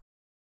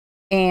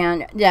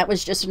 And that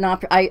was just an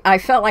I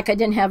felt like I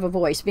didn't have a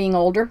voice. Being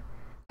older,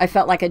 I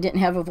felt like I didn't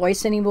have a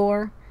voice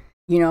anymore.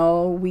 You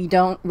know, we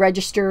don't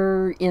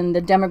register in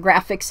the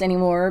demographics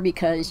anymore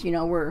because, you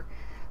know,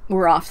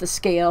 we're off the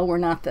scale. We're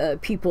not the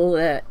people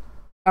that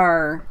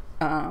are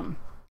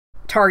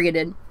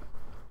targeted.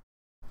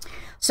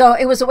 So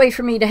it was a way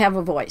for me to have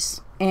a voice,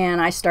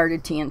 and I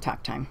started Tea and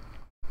Talk Time.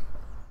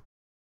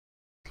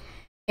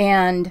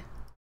 And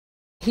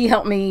he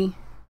helped me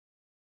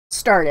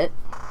start it.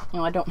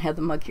 I don't have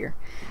the mug here,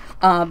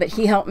 but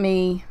he helped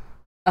me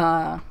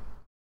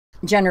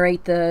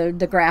generate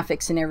the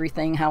graphics and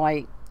everything, how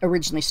I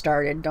originally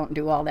started. Don't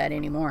do all that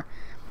anymore.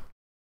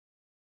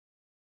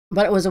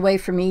 But it was a way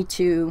for me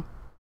to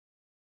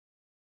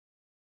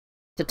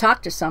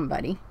talk to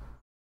somebody.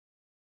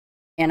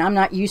 And I'm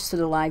not used to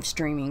the live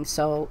streaming,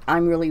 so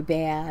I'm really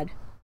bad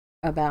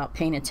about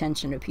paying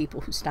attention to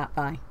people who stop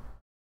by,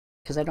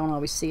 because I don't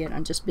always see it.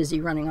 I'm just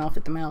busy running off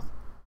at the mouth.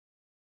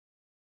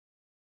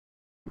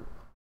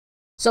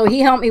 So he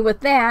helped me with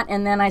that,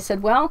 and then I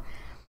said, well,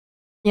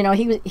 you know,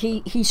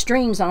 he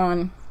streams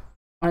on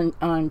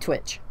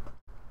Twitch.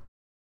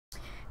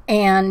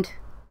 And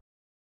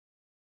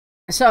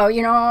so,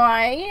 you know,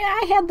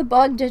 I had the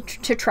bug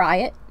to try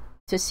it,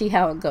 to see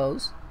how it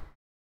goes.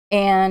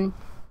 And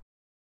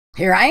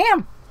here I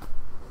am.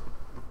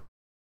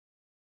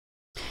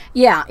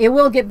 Yeah, it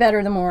will get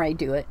better the more I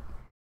do it.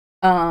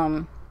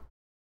 And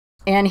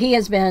he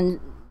has been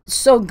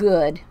so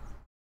good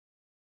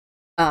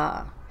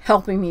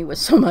helping me with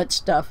so much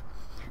stuff.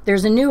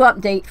 there's a new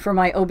update for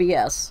my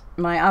OBS,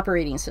 my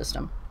operating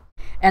system,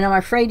 and I'm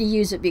afraid to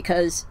use it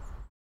because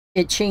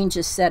it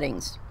changes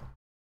settings.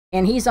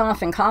 And he's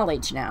off in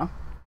college now.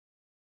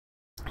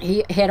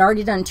 He had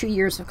already done 2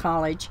 years of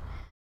college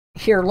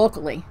here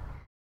locally,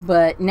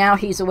 but now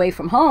he's away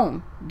from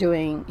home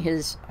doing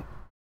his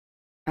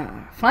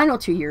final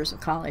 2 years of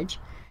college,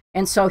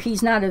 and so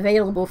he's not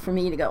available for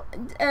me to go,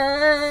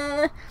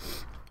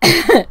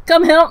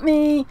 come help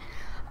me.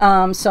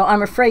 So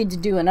I'm afraid to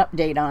do an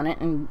update on it,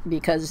 and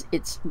because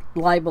it's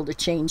liable to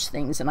change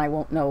things and I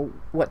won't know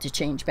what to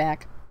change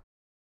back.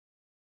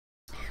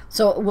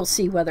 So we'll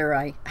see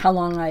how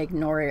long I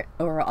ignore it,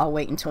 or I'll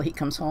wait until he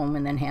comes home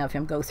and then have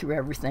him go through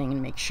everything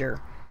and make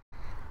sure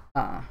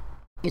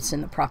it's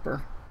in the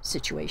proper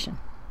situation.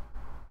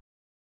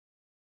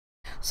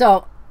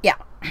 So, yeah.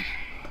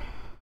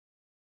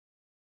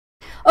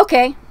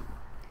 Okay.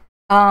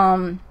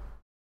 I'll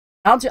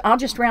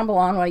just ramble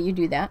on while you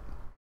do that.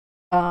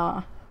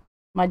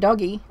 My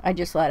doggy, I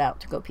just let out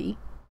to go pee.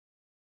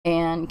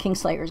 And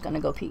Kingslayer's going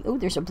to go pee. Oh,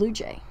 there's a blue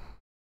jay.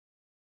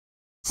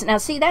 So now,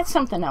 see, that's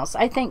something else.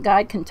 I think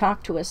God can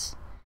talk to us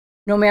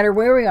no matter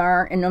where we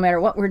are and no matter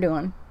what we're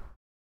doing.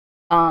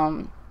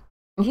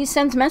 He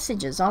sends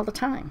messages all the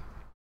time.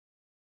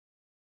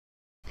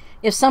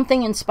 If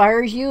something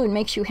inspires you and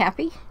makes you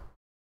happy,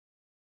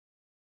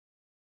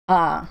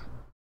 it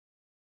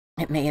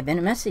may have been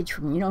a message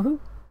from you-know-who.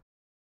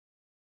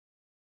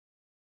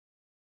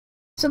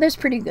 So that's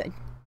pretty good.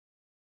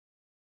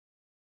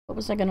 What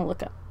was I going to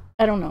look up?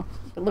 I don't know.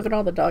 But look at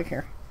all the dog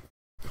hair.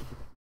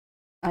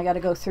 I got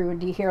to go through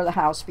and dehair the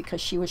house because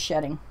she was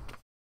shedding.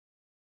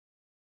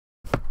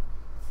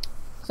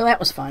 So that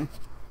was fun.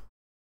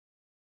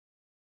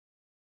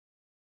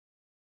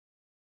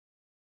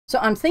 So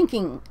I'm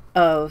thinking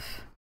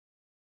of,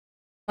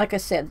 like I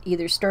said,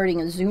 either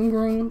starting a Zoom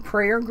room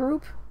prayer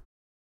group,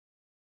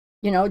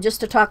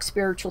 just to talk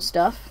spiritual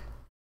stuff.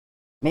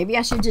 Maybe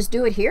I should just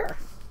do it here.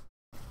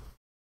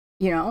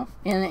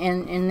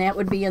 And that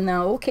would be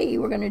okay,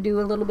 we're going to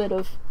do a little bit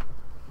of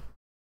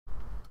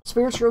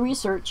spiritual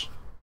research.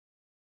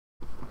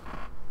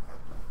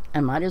 I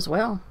might as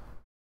well.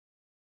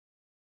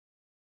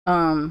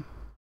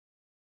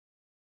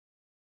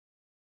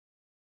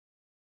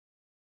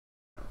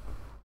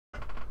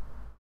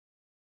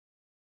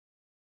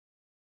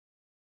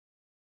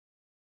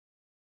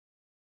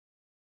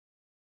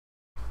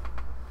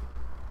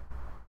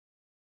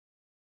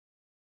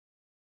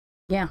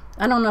 Yeah,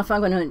 I don't know if I'm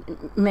going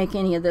to make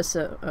any of this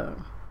I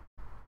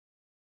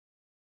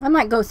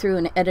might go through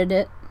and edit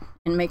it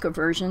and make a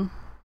version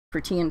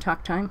for Tea and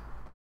Talk Time.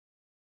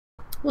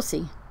 We'll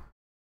see.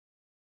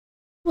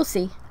 We'll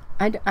see.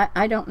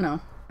 I don't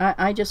know.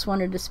 I just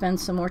wanted to spend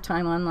some more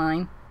time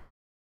online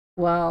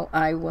while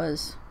I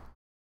was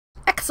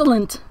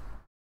excellent.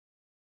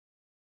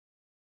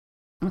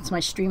 That's my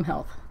stream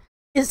health.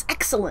 Is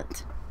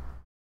excellent.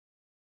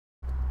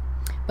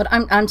 But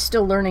I'm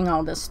still learning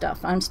all this stuff.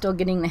 I'm still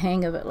getting the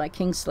hang of it, like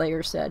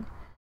Kingslayer said.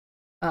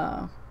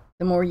 The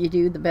more you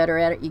do, the better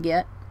at it you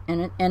get.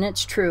 And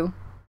it's true.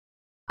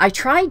 I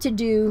tried to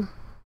do,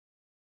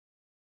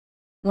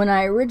 when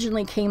I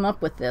originally came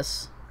up with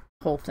this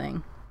whole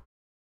thing,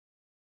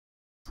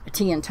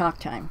 Tea and Talk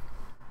Time,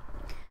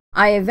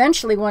 I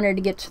eventually wanted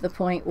to get to the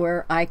point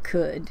where I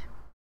could,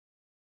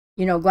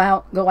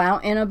 go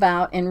out and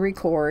about and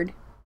record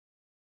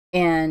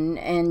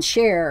and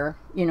share,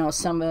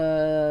 some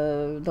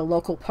of the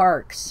local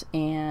parks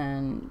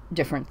and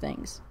different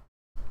things.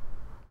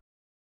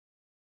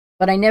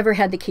 But I never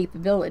had the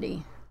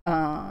capability.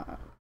 I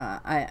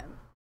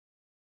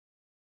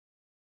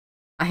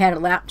had a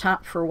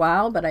laptop for a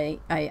while, but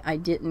I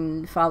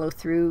didn't follow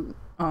through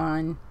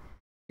on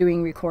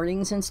doing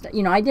recordings and stuff.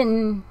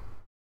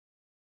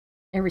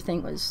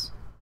 Everything was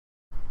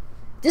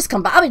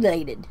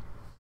discombobulated.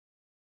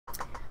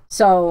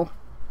 So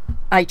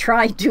I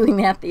tried doing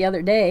that the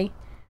other day.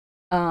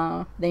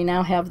 They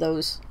now have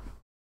those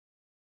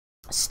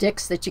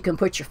sticks that you can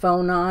put your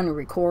phone on and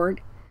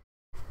record.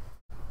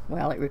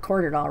 Well, it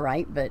recorded all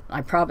right, but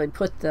I probably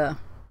put the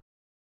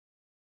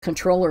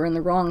controller in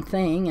the wrong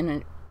thing,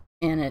 and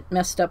it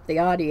messed up the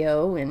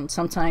audio, and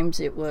sometimes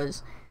it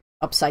was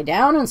upside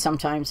down, and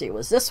sometimes it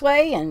was this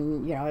way,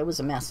 and, it was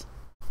a mess.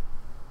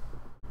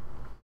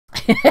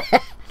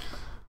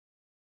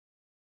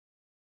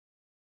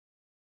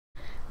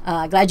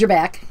 Glad you're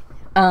back.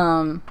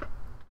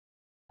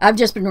 I've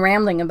just been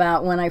rambling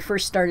about when I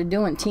first started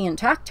doing Tea and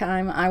Talk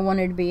Time. I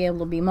wanted to be able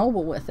to be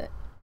mobile with it,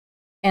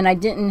 and I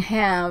didn't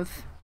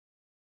have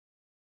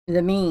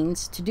the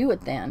means to do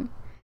it then.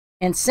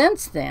 And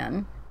since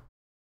then,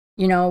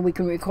 we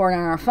can record on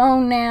our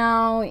phone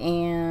now,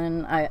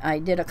 and I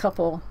did a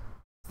couple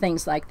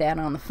things like that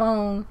on the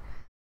phone.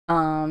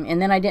 And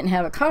then I didn't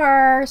have a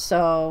car,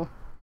 so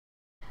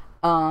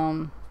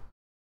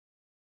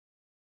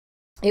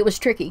it was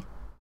tricky.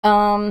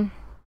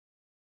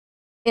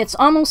 It's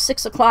almost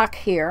 6 o'clock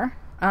here.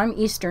 I'm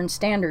Eastern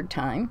Standard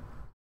Time.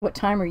 What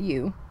time are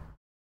you?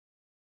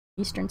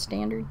 Eastern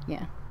Standard?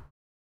 Yeah.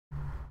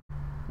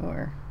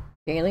 Or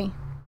daily?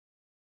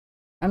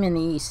 I'm in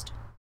the East.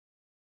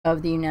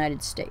 of the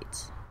United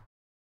States.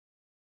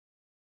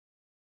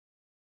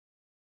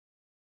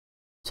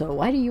 So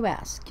why do you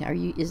ask?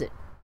 Is it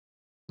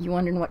you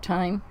wondering what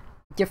time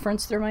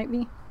difference there might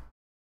be?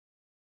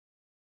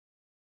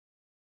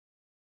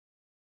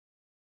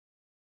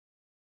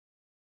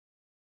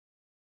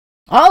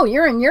 Oh,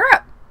 you're in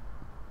Europe.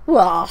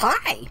 Well,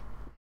 hi.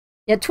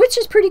 Yeah, Twitch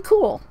is pretty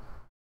cool.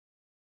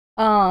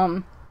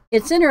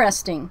 It's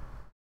interesting.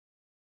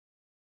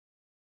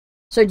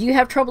 So do you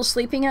have trouble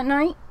sleeping at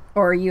night?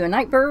 Or are you a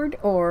night bird?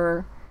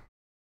 Or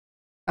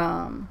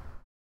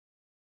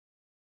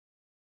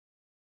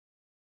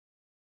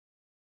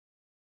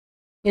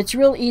it's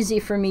real easy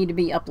for me to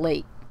be up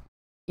late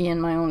in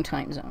my own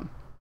time zone.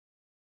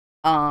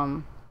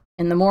 And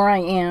the more I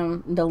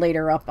am, the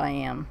later up I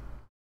am.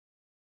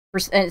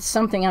 It's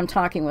something I'm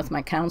talking with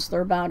my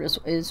counselor about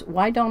is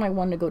why don't I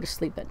want to go to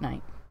sleep at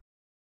night?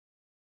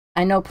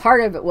 I know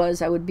part of it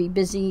was I would be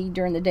busy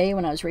during the day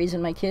when I was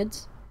raising my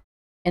kids,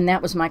 and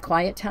that was my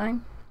quiet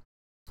time.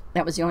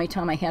 That was the only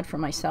time I had for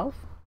myself.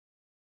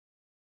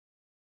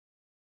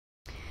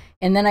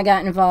 And then I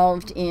got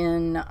involved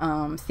in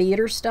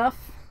theater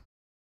stuff,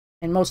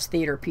 and most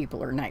theater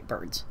people are night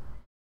birds.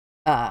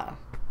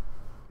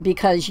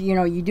 Because, you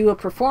know, you do a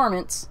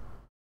performance,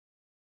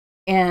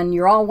 and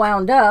you're all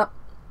wound up,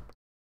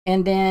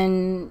 and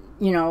then,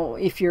 you know,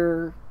 if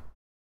you're,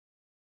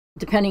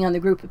 depending on the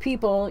group of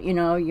people, you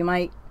know, you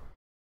might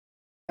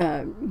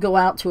go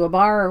out to a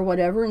bar or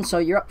whatever, and so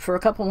you're up for a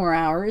couple more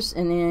hours,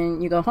 and then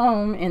you go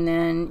home, and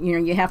then, you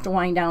know, you have to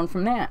wind down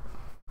from that.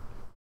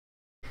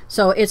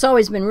 So it's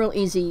always been real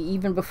easy,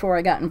 even before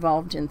I got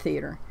involved in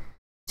theater,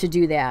 to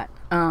do that.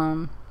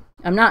 I'm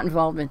not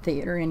involved in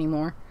theater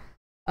anymore.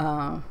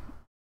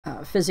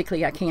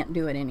 Physically, I can't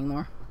do it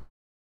anymore.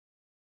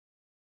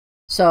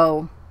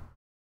 So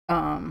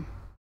some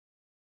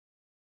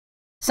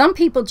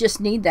people just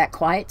need that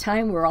quiet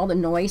time where all the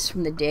noise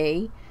from the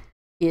day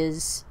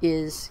is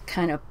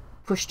kind of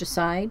pushed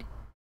aside.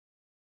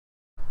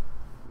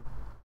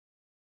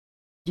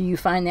 Do you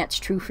find that's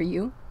true for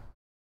you?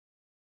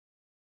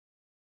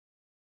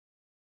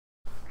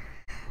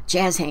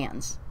 Jazz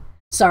hands.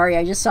 Sorry,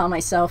 I just saw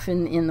myself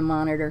in the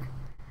monitor,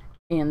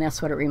 and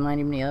that's what it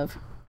reminded me of.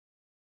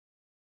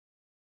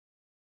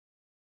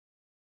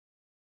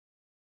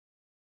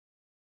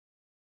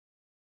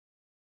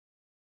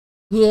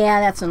 Yeah,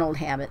 that's an old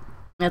habit.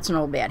 That's an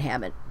old bad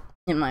habit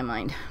in my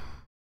mind.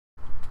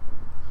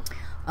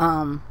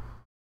 I'm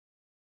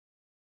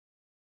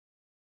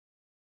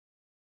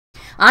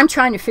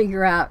trying to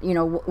figure out, you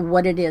know,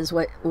 what it is.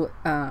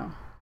 I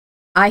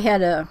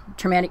had a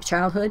traumatic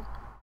childhood,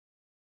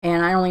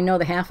 and I only know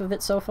the half of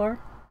it so far.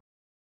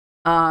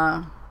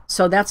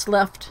 So that's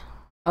left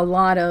a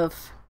lot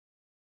of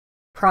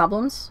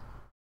problems,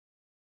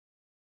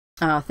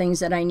 things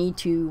that I need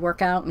to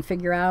work out and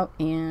figure out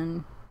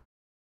and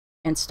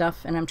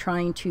stuff. And I'm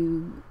trying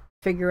to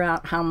figure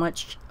out how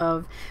much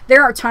of...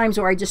 There are times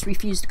where I just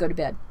refuse to go to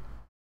bed.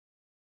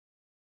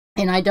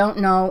 And I don't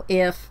know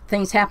if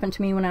things happened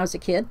to me when I was a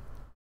kid,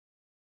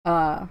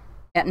 at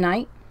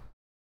night,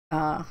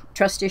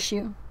 trust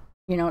issue.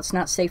 You know, it's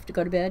not safe to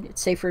go to bed.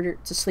 It's safer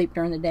to sleep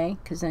during the day,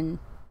 because then,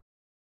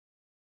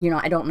 you know,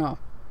 I don't know.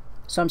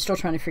 So I'm still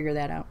trying to figure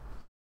that out.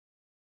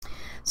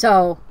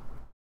 So,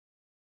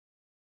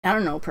 I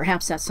don't know,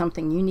 perhaps that's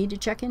something you need to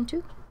check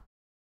into.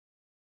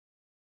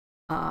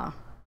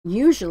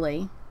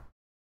 Usually,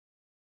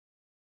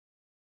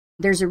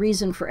 there's a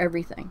reason for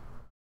everything.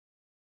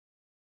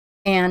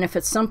 And if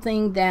it's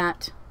something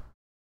that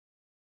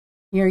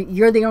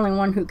you're the only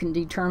one who can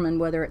determine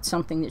whether it's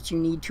something that you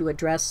need to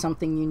address,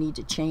 something you need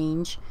to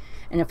change.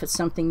 And if it's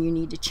something you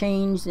need to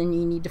change, then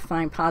you need to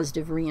find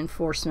positive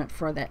reinforcement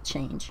for that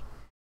change.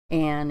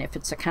 And if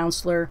it's a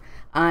counselor,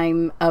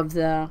 I'm of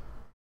the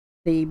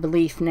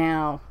belief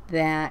now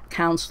that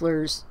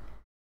counselors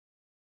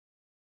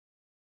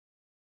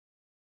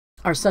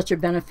are such a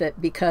benefit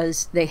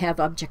because they have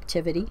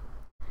objectivity.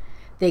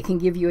 They can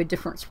give you a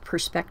different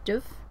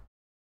perspective.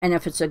 And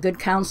if it's a good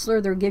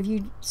counselor, they'll give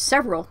you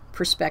several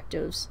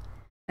perspectives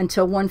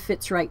until one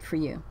fits right for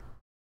you.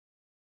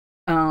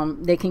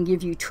 They can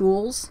give you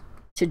tools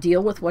to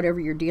deal with whatever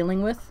you're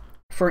dealing with.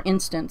 For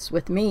instance,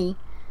 with me,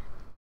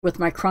 with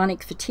my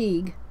chronic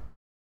fatigue,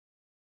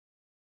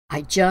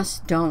 I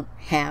just don't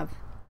have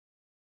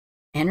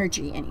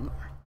energy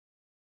anymore.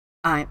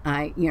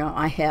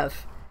 I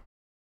have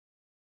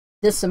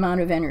this amount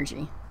of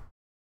energy.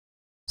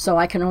 So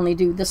I can only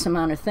do this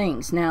amount of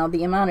things. Now,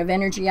 the amount of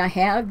energy I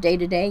have day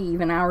to day,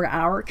 even hour to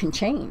hour, can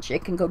change.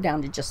 It can go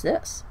down to just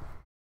this.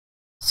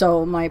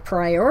 So my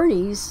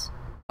priorities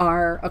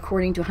are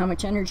according to how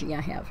much energy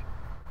I have.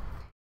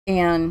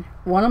 And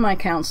one of my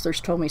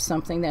counselors told me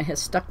something that has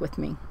stuck with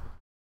me.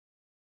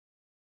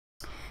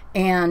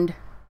 And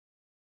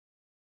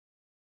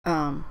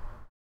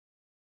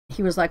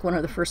he was like one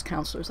of the first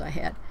counselors I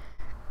had.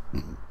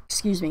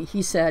 Excuse me.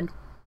 He said,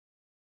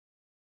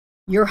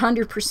 your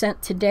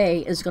 100%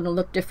 today is going to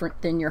look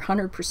different than your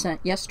 100%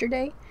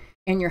 yesterday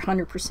and your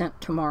 100%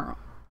 tomorrow.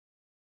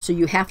 So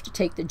you have to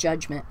take the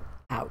judgment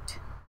out.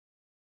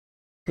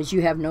 because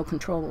you have no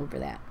control over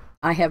that.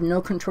 I have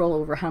no control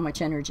over how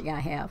much energy I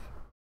have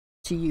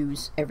to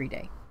use every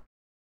day.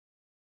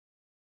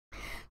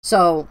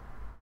 So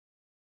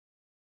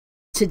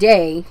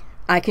today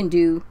I can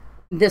do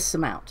this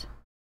amount.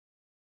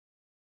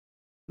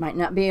 Might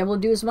not be able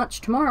to do as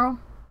much tomorrow.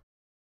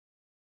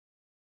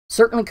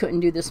 Certainly couldn't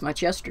do this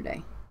much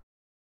yesterday.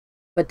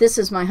 But this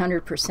is my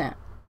 100%.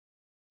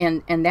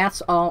 And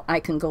that's all I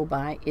can go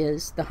by,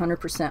 is the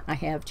 100% I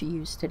have to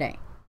use today.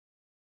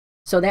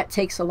 So that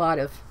takes a lot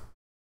of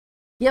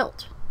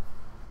guilt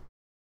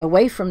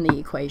away from the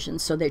equation,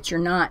 so that you're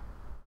not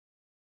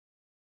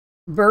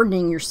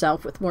burdening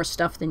yourself with more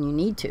stuff than you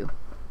need to.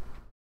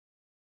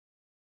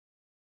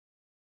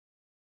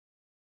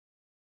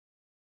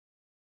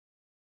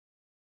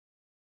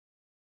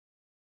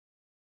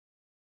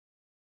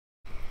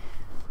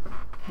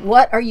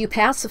 What are you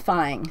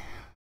pacifying?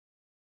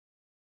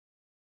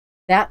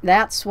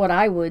 That's what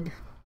I would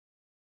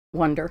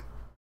wonder.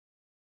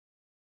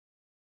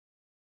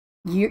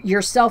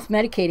 You're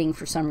self-medicating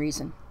for some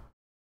reason.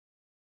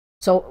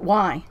 So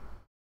why?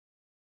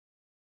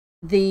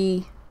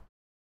 In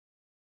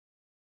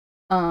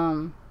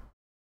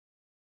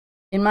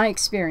my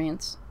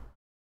experience,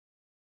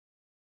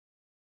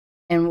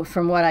 and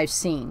from what I've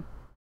seen,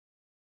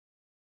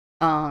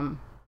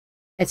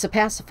 it's a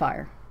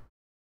pacifier.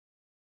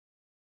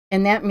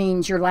 And that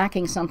means you're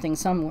lacking something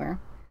somewhere.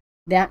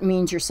 That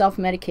means you're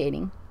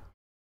self-medicating.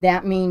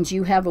 That means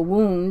you have a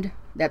wound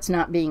that's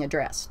not being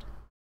addressed.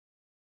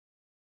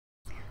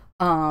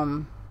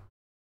 When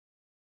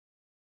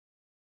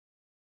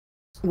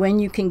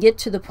you can get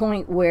to the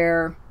point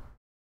where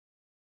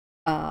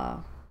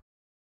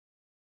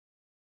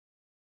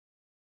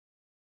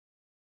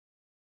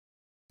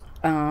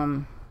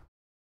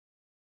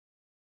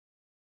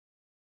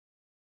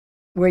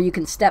where you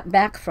can step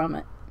back from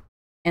it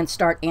and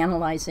start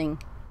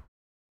analyzing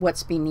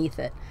what's beneath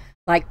it.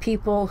 Like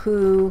people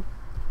who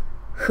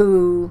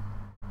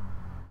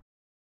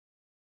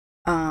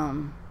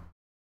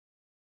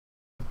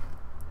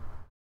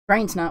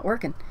brain's not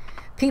working.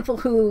 People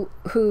who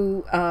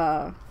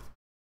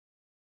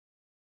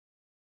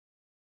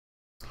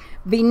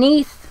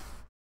beneath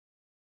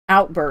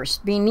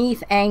outburst,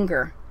 beneath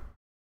anger,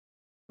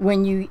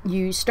 when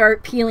you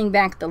start peeling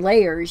back the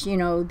layers, you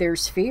know,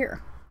 there's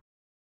fear.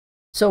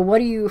 So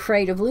what are you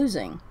afraid of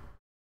losing?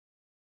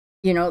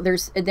 You know,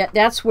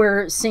 that's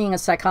where seeing a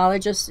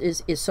psychologist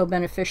is so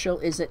beneficial,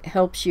 is it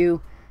helps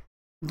you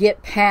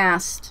get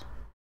past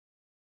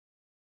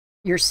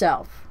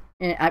yourself.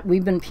 And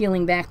we've been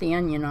peeling back the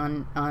onion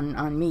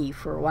on me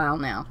for a while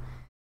now.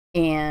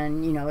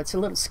 And, you know, it's a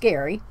little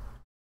scary.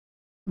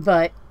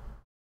 But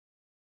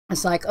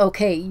it's like,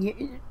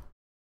 okay,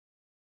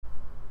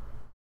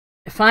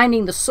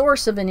 finding the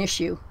source of an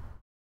issue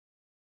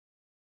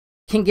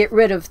can get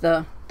rid of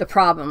the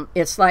problem.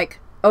 It's like,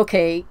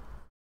 okay,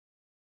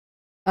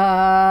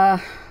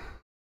 trying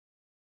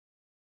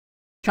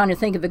to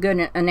think of a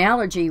good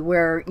analogy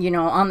where, you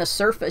know, on the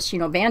surface, you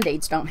know,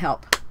 Band-Aids don't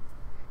help,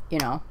 you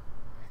know.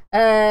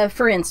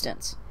 For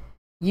instance,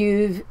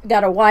 you've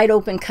got a wide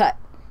open cut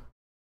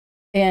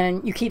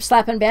and you keep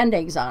slapping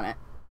Band-Aids on it.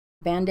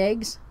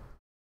 Band-Aids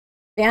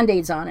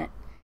on it,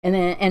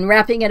 and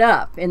wrapping it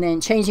up, and then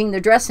changing the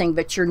dressing,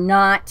 but you're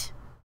not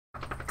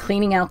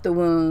cleaning out the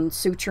wound,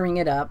 suturing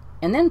it up,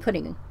 and then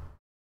putting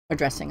a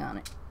dressing on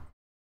it.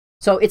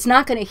 So it's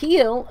not going to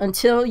heal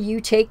until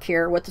you take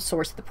care of what the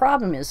source of the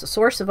problem is. The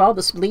source of all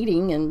this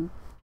bleeding and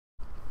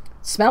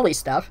smelly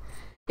stuff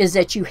is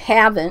that you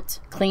haven't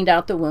cleaned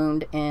out the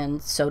wound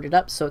and sewed it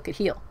up so it could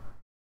heal.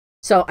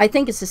 So I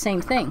think it's the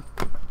same thing.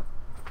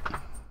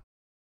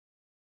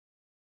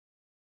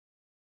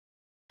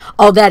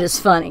 Oh, that is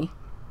funny.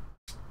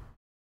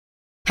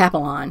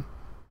 Papillon.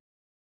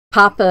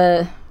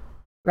 Papa,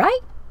 right?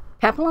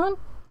 Papillon?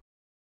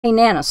 Hey,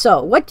 Nana,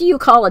 so what do you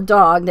call a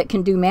dog that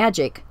can do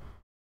magic?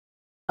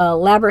 A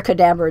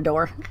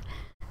labracadabrador.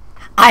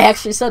 I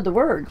actually said the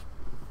word.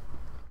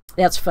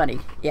 That's funny.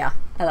 Yeah,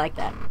 I like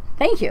that.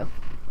 Thank you.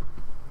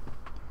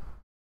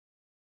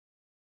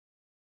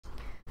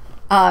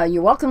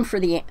 You're welcome for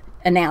the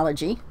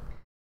analogy.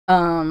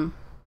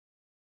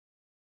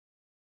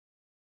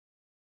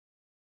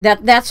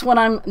 That's what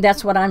I'm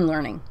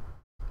learning.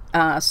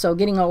 So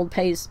getting old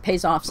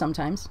pays off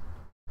sometimes.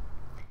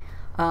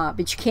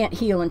 But you can't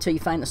heal until you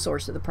find the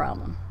source of the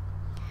problem.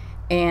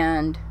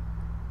 And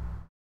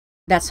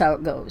that's how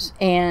it goes.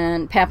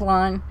 And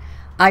Papillon,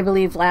 I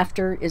believe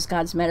laughter is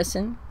God's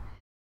medicine.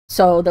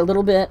 So the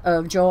little bit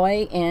of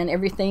joy and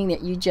everything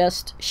that you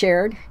just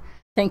shared,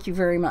 thank you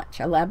very much.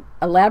 A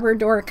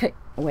labracadabrador.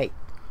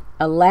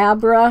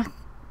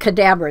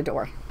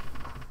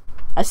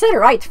 I said it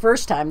right the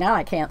first time. Now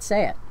I can't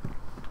say it.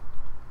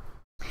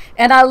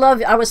 And I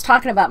was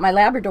talking about my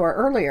Labrador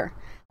earlier.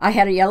 I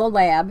had a yellow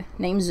lab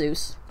named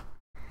Zeus,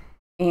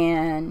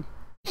 and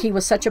he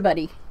was such a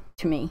buddy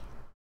to me.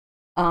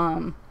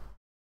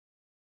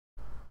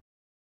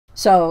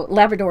 So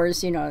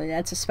Labradors, you know,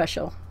 that's a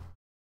special,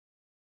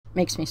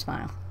 makes me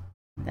smile.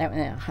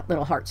 That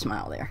little heart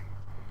smile there.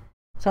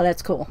 So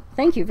that's cool.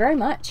 Thank you very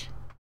much.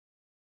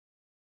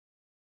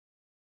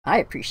 I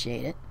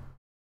appreciate it.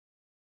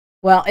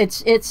 Well,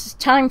 it's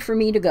time for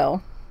me to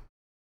go.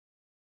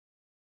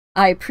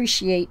 I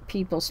appreciate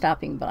people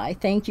stopping by.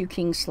 Thank you,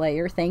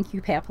 Kingslayer. Thank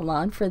you,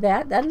 Papillon, for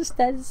that. That is,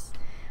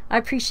 I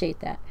appreciate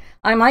that.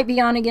 I might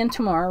be on again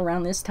tomorrow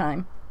around this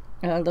time,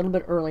 a little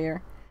bit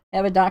earlier. I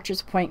have a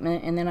doctor's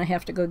appointment, and then I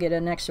have to go get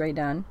an x-ray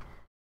done.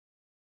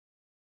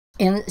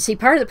 And see,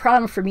 part of the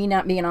problem for me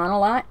not being on a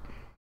lot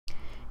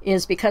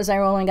is because I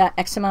only got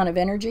X amount of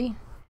energy.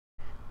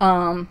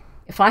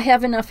 If I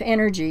have enough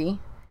energy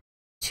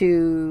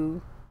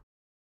to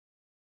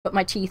put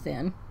my teeth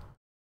in,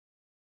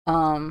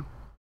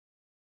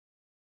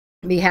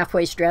 be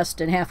halfway stressed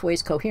and halfway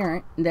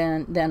coherent,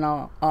 then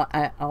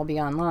I'll be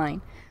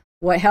online.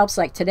 What helps,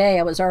 like today,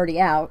 I was already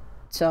out,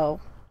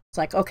 so it's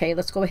like, okay,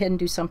 let's go ahead and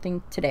do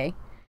something today.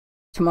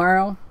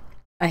 Tomorrow,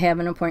 I have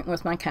an appointment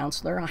with my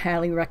counselor. I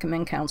highly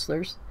recommend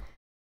counselors.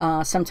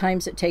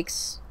 Sometimes it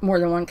takes more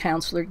than one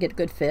counselor to get a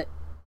good fit.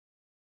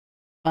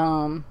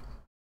 But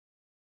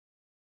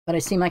I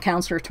see my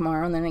counselor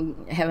tomorrow, and then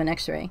I have an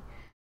x-ray.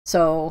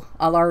 So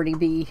I'll already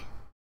be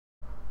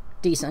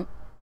decent.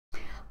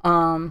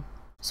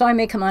 So I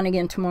may come on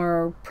again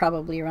tomorrow,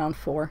 probably around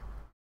 4.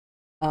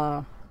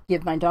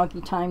 Give my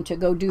doggy time to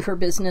go do her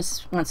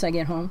business once I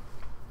get home.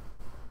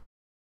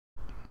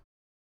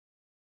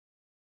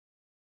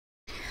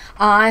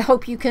 I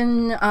hope you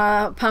can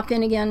pop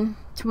in again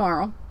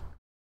tomorrow.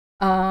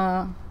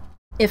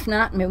 If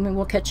not, maybe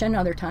we'll catch you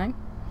another time.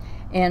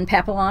 And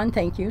Papillon,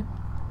 thank you.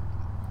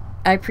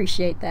 I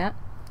appreciate that.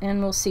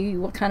 And we'll see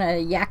what kind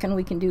of yakking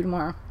we can do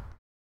tomorrow.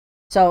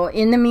 So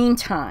in the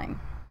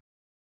meantime,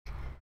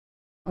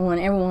 I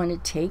want everyone to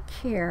take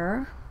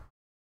care,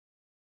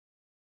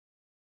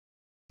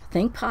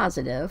 think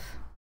positive,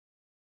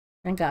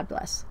 and God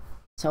bless.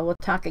 So we'll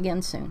talk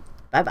again soon.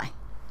 Bye-bye.